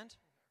left hand,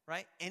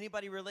 right?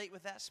 Anybody relate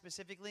with that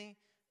specifically?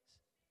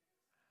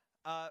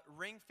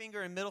 Ring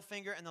finger and middle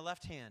finger and the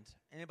left hand.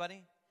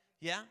 Anybody?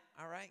 Yeah?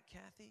 All right,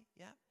 Kathy?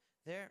 Yeah?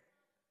 There?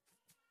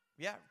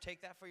 Yeah,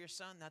 take that for your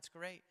son. That's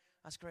great.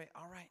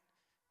 All right.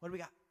 What do we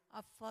got?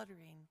 A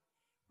fluttering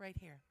right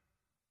here.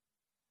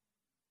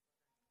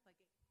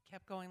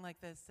 kept going like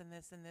this and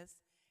this and this,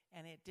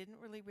 and it didn't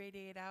really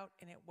radiate out,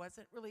 and it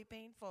wasn't really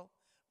painful,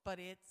 but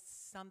it's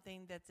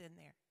something that's in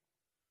there.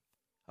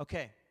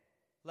 Okay.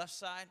 Left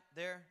side,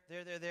 there.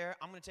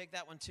 I'm going to take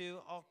that one too.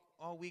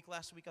 All week,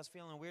 last week, I was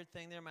feeling a weird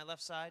thing there, my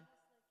left side.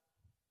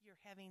 You're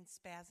having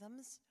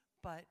spasms,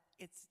 but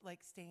it's like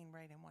staying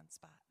right in one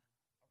spot.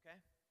 Okay.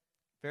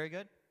 Very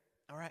good.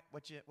 All right.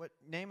 What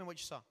name and what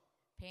you saw?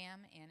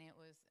 Pam, and it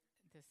was,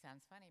 this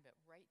sounds funny, but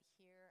right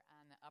here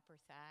on the upper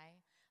thigh,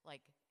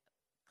 like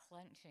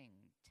clenching,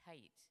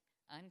 tight,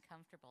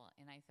 uncomfortable.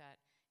 And I thought,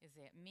 is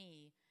that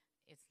me?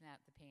 It's not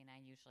the pain I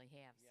usually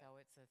have. Yeah. So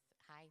it's a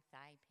high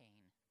thigh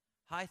pain.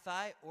 High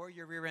thigh or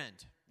your rear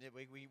end.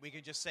 We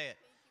can just say it.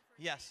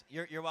 Yes,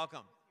 you're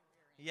welcome.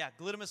 Yeah,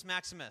 glutamus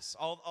maximus,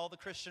 all the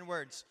Christian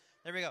words.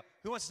 There we go.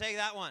 Who wants to take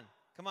that one?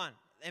 Come on.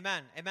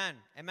 Amen, amen,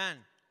 amen.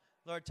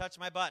 Lord, touch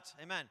my butt.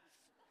 Amen.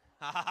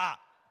 Ha ha ha.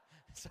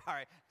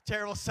 Sorry.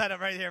 Terrible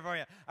setup right here for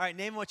you. All right,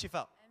 name what you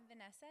felt. I'm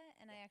Vanessa,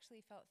 and I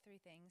actually felt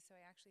three things. So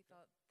I actually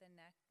felt the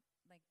neck,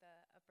 like the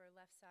upper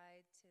left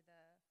side to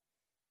the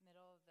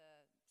middle of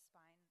the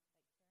spine, like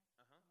here,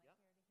 from like here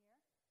to here.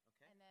 Okay.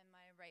 And then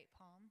my right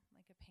palm,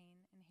 like a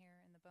pain in here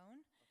in the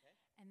bone. Okay.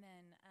 And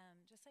then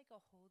just like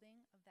a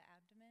holding of the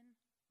abdomen,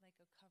 like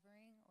a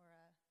covering or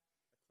a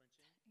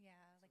clenching?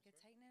 Yeah, like a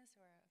tightness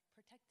or a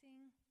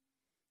protecting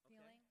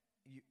feeling.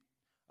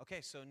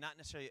 Okay, so not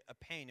necessarily a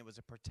pain, it was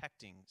a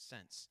protecting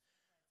sense.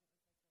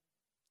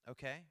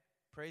 Okay,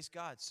 praise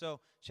God. So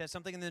she had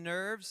something in the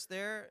nerves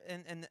there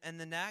and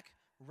the neck,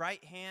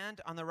 right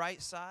hand on the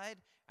right side,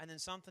 and then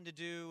something to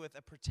do with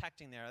a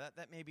protecting there.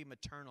 That may be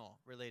maternal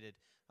related,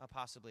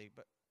 possibly.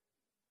 But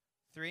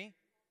three?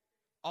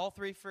 All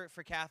three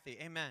for Kathy.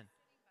 Amen.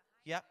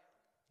 Yep.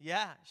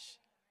 Yeah.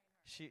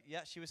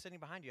 She was sitting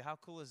behind you. How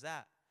cool is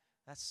that?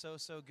 That's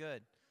so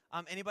good.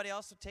 Anybody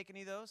else take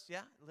any of those?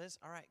 Yeah, Liz?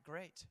 All right,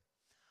 great.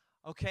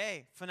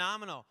 Okay,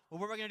 phenomenal.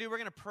 Well, what we're going to do, we're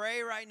going to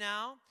pray right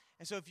now.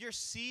 And so if you're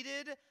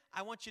seated,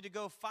 I want you to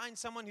go find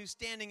someone who's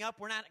standing up.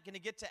 We're not going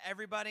to get to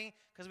everybody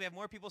because we have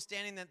more people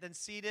standing than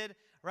seated.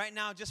 Right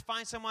now, just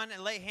find someone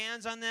and lay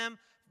hands on them.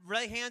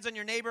 Lay hands on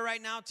your neighbor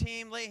right now,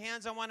 team. Lay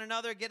hands on one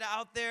another. Get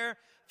out there.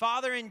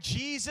 Father, in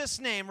Jesus'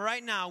 name,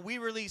 right now, we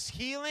release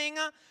healing.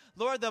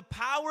 Lord, the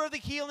power of the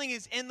healing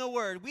is in the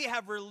word. We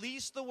have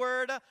released the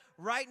word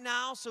right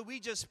now, so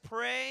we just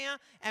pray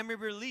and we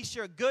release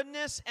your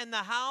goodness in the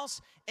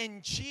house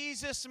in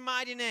Jesus'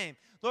 mighty name.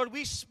 Lord,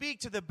 we speak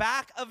to the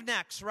back of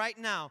necks right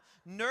now.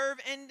 Nerve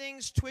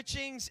endings,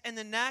 twitchings in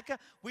the neck.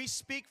 We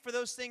speak for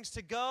those things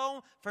to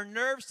go, for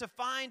nerves to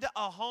find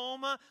a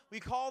home. We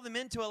call them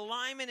into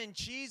alignment in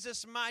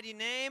Jesus' mighty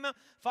name.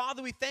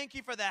 Father, we thank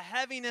you for the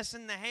heaviness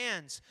in the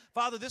hands.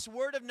 Father, this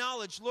word of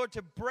knowledge, Lord,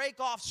 to break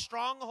off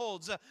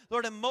strongholds.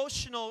 Lord,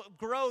 emotional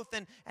growth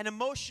and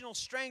emotional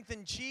strength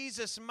in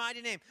Jesus'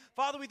 mighty name.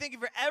 Father, we thank you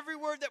for every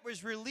word that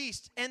was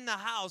released in the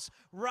house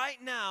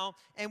right now,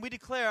 and we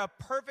declare a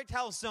perfect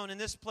health zone in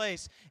this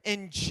place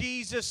in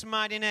Jesus'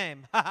 mighty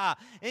name.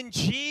 In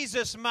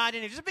Jesus' mighty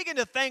name. Just begin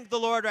to thank the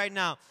Lord right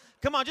now.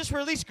 Come on, just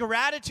release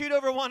gratitude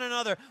over one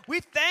another. We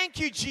thank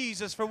you,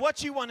 Jesus, for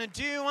what you want to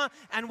do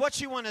and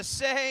what you want to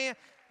say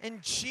in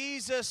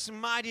Jesus'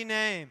 mighty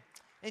name.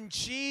 In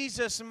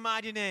Jesus'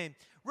 mighty name.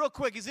 Real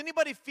quick, is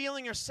anybody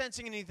feeling or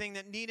sensing anything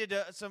that needed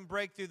some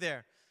breakthrough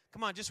there?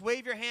 Come on, just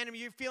wave your hand.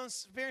 You're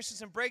experiencing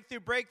some breakthrough.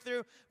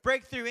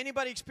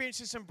 Anybody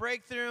experiencing some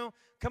breakthrough?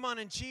 Come on,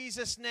 in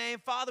Jesus' name.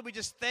 Father, we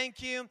just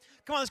thank you.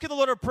 Come on, let's give the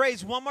Lord our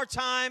praise one more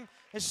time.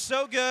 It's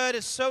so good.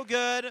 It's so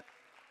good.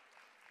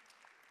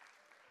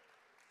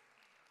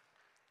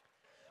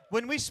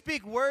 When we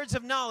speak words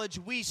of knowledge,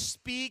 we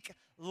speak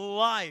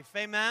life.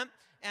 Amen?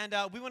 And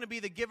we want to be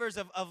the givers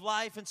of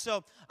life. And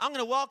so I'm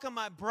going to welcome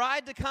my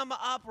bride to come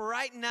up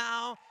right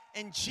now.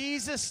 In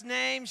Jesus'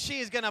 name, she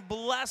is going to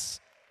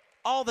bless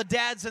all the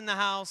dads in the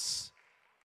house.